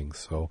improve things.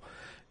 So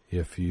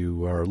if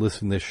you are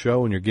listening to this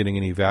show and you're getting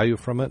any value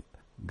from it,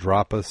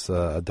 drop us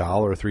 $1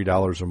 or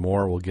 $3 or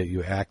more. We'll get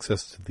you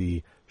access to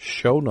the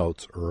show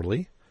notes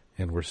early,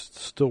 and we're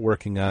still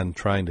working on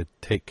trying to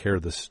take care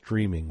of the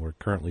streaming. We're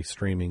currently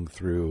streaming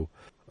through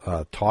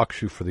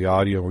TalkShoe for the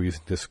audio. We're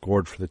using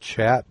Discord for the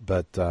chat,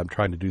 but I'm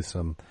trying to do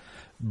some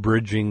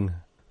bridging,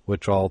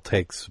 which all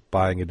takes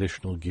buying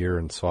additional gear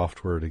and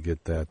software to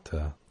get that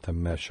to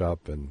mesh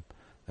up and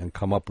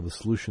come up with a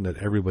solution that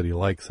everybody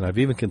likes. And I've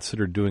even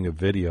considered doing a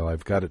video.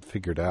 I've got it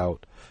figured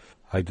out.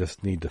 I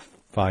just need to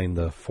find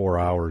the 4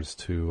 hours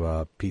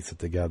to piece it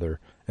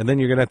together. And then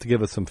you're going to have to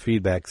give us some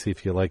feedback, see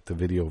if you like the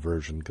video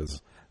version,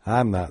 because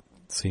I'm not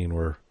seeing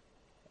where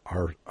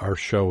our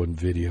show and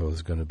video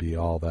is going to be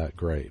all that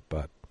great.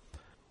 But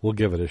we'll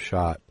give it a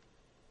shot.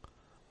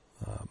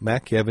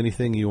 Mac, you have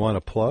anything you want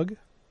to plug?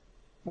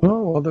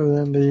 Well, other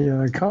than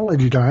the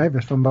college dive,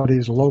 if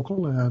somebody's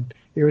local, and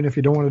even if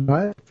you don't want to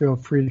dive, feel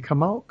free to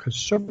come out, because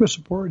surface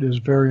support is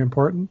very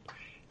important,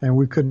 and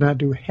we could not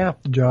do half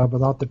the job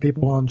without the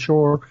people on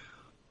shore,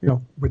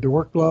 with the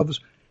work gloves,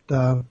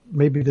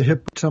 maybe the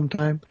hip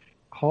sometime,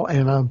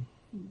 and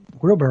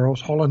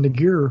wheelbarrows hauling the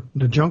gear,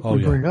 the junk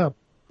we bring up,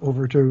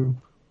 over to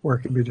where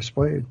it can be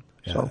displayed.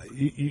 Yeah. So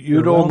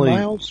you'd only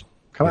miles,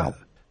 come out.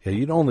 Yeah,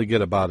 you'd only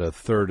get about a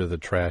third of the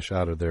trash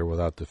out of there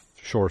without the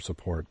shore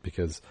support,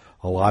 because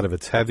a lot of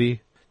it's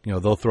heavy.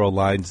 They'll throw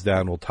lines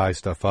down, we'll tie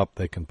stuff up,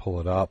 they can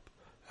pull it up,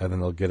 and then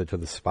they'll get it to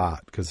the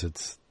spot, because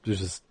there's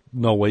just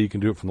no way you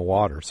can do it from the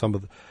water. Some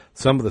of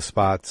the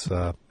spots,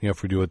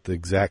 if we do it the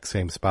exact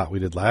same spot we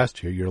did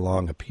last year, you're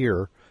along a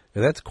pier,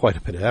 and that's quite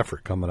a bit of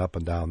effort coming up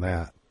and down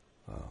that.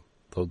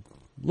 So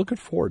looking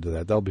forward to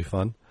that. That'll be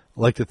fun.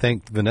 I'd like to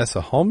thank Vanessa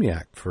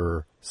Homiak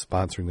for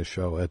sponsoring the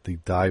show at the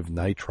Dive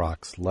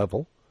Nitrox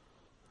level.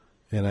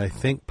 And I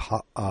think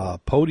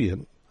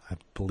Podium, I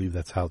believe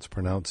that's how it's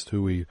pronounced,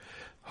 who we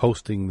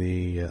hosting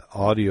the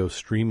audio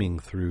streaming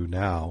through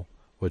now,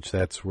 which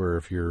that's where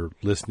if you're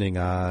listening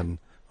on,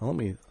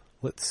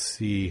 let's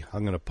see,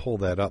 I'm going to pull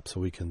that up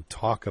so we can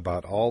talk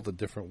about all the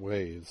different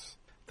ways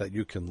that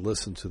you can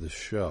listen to the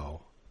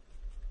show.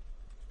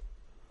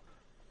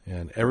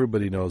 And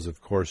everybody knows,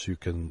 of course, you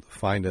can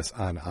find us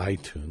on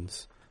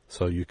iTunes.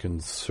 So you can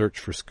search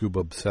for Scuba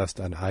Obsessed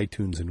on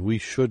iTunes, and we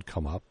should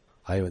come up.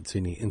 I haven't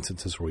seen any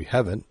instances where we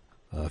haven't.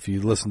 If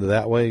you listen to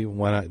that way,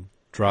 why not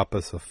drop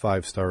us a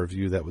 5-star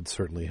review? That would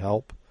certainly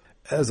help.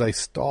 As I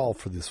stall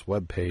for this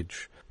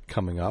webpage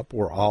coming up,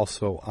 we're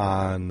also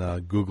on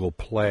Google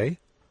Play.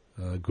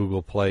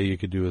 Google Play, you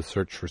could do a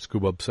search for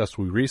Scuba Obsessed.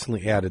 We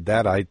recently added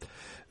that.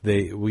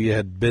 We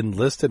had been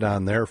listed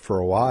on there for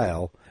a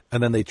while,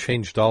 and then they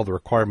changed all the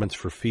requirements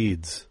for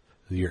feeds.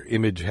 Your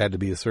image had to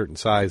be a certain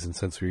size, and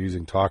since we were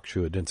using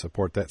TalkShoe, it didn't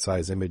support that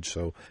size image,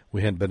 so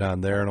we hadn't been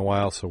on there in a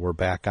while, so we're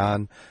back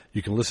on.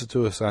 You can listen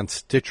to us on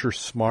Stitcher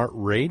Smart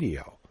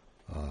Radio,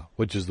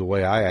 which is the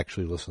way I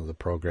actually listen to the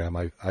program.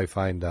 I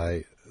find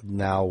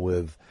now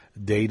with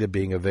data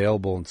being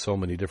available in so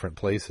many different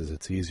places,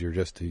 it's easier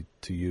just to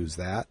use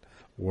that.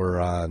 We're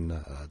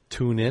on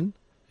TuneIn.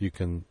 You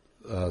can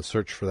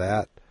search for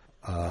that.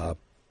 I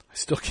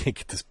still can't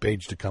get this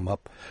page to come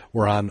up.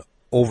 We're on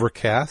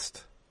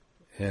Overcast.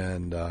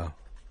 And I'll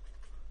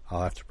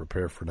have to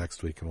prepare for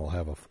next week, and we'll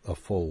have a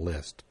full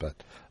list.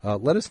 But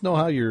let us know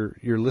how you're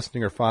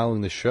listening or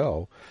following the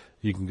show.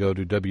 You can go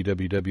to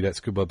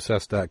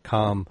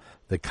www.scubaobsessed.com,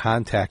 the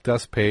Contact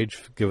Us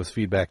page, give us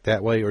feedback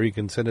that way, or you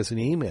can send us an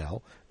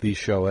email,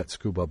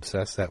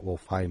 theshow@scubaobsessed. That will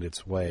find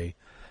its way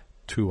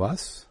to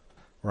us.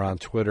 We're on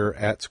Twitter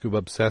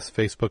 @ScubaObsessed,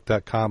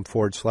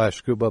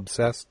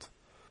 Facebook.com/ScubaObsessed.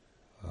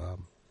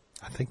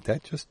 I think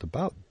that just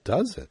about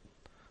does it.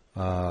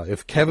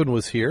 If Kevin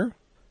was here,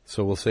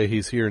 so we'll say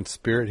he's here in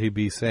spirit, he'd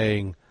be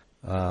saying,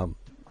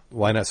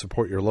 why not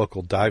support your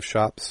local dive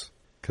shops?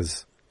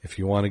 Because if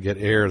you want to get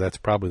air, that's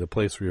probably the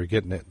place where you're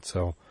getting it.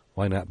 So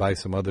why not buy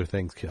some other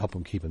things to help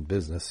them keep in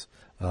business?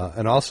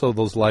 And also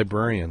those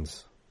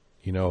librarians.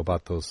 You know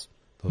about those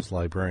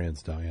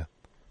librarians, don't you?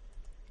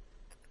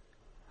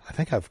 I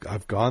think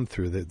I've gone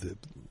through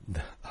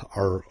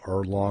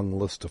our long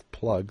list of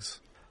plugs.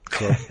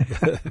 So,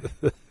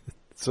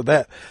 so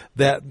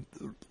that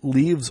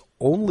leaves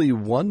only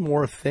one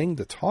more thing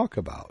to talk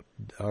about.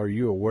 Are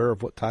you aware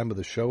of what time of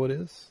the show it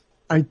is?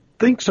 I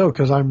think so,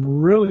 because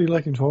I'm really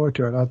looking forward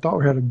to it. I thought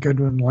we had a good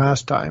one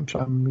last time, so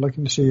I'm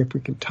looking to see if we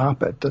can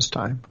top it this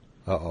time.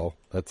 Uh-oh.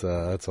 That's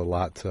a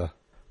lot to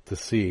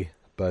see,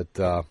 but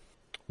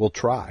we'll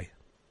try.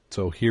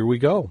 So here we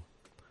go.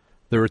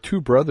 There were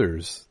two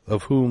brothers,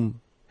 of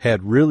whom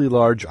had really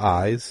large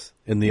eyes,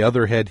 and the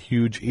other had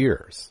huge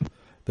ears.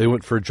 They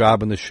went for a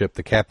job on the ship.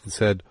 The captain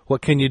said,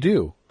 "What can you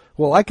do?"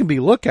 "Well, I can be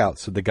lookout,"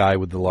 said the guy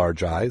with the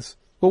large eyes.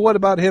 "Well, what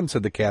about him?"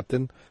 said the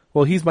captain.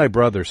 "Well, he's my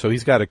brother, so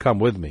he's got to come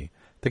with me."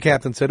 The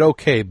captain said,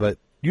 "Okay, but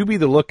you be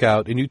the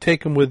lookout, and you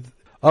take him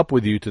up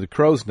with you to the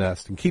crow's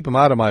nest and keep him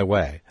out of my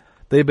way."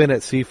 They'd been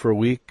at sea for a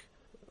week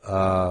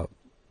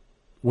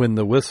when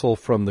the whistle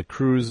from the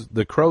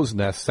crow's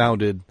nest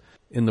sounded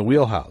in the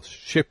wheelhouse.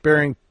 "Ship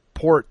bearing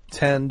port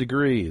 10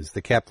 degrees.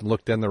 The captain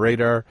looked on the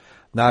radar,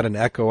 not an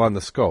echo on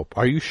the scope.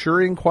 "Are you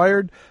sure?" he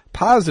inquired.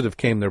 "Positive,"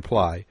 came the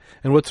reply.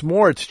 "And what's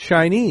more, it's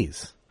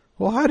Chinese."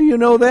 "Well, how do you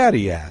know that?"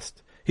 he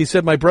asked. He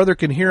said, "My brother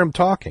can hear him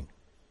talking."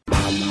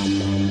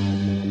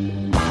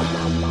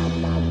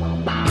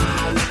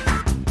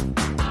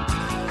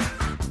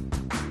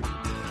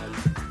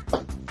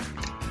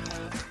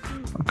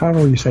 How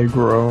do you say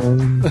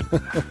groan?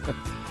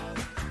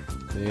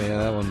 Yeah,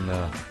 that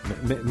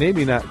one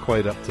maybe not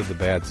quite up to the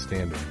bad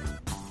standard.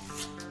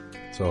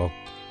 So,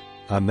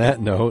 on that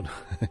note,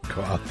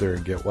 go out there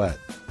and get wet.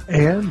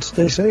 And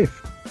stay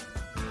safe.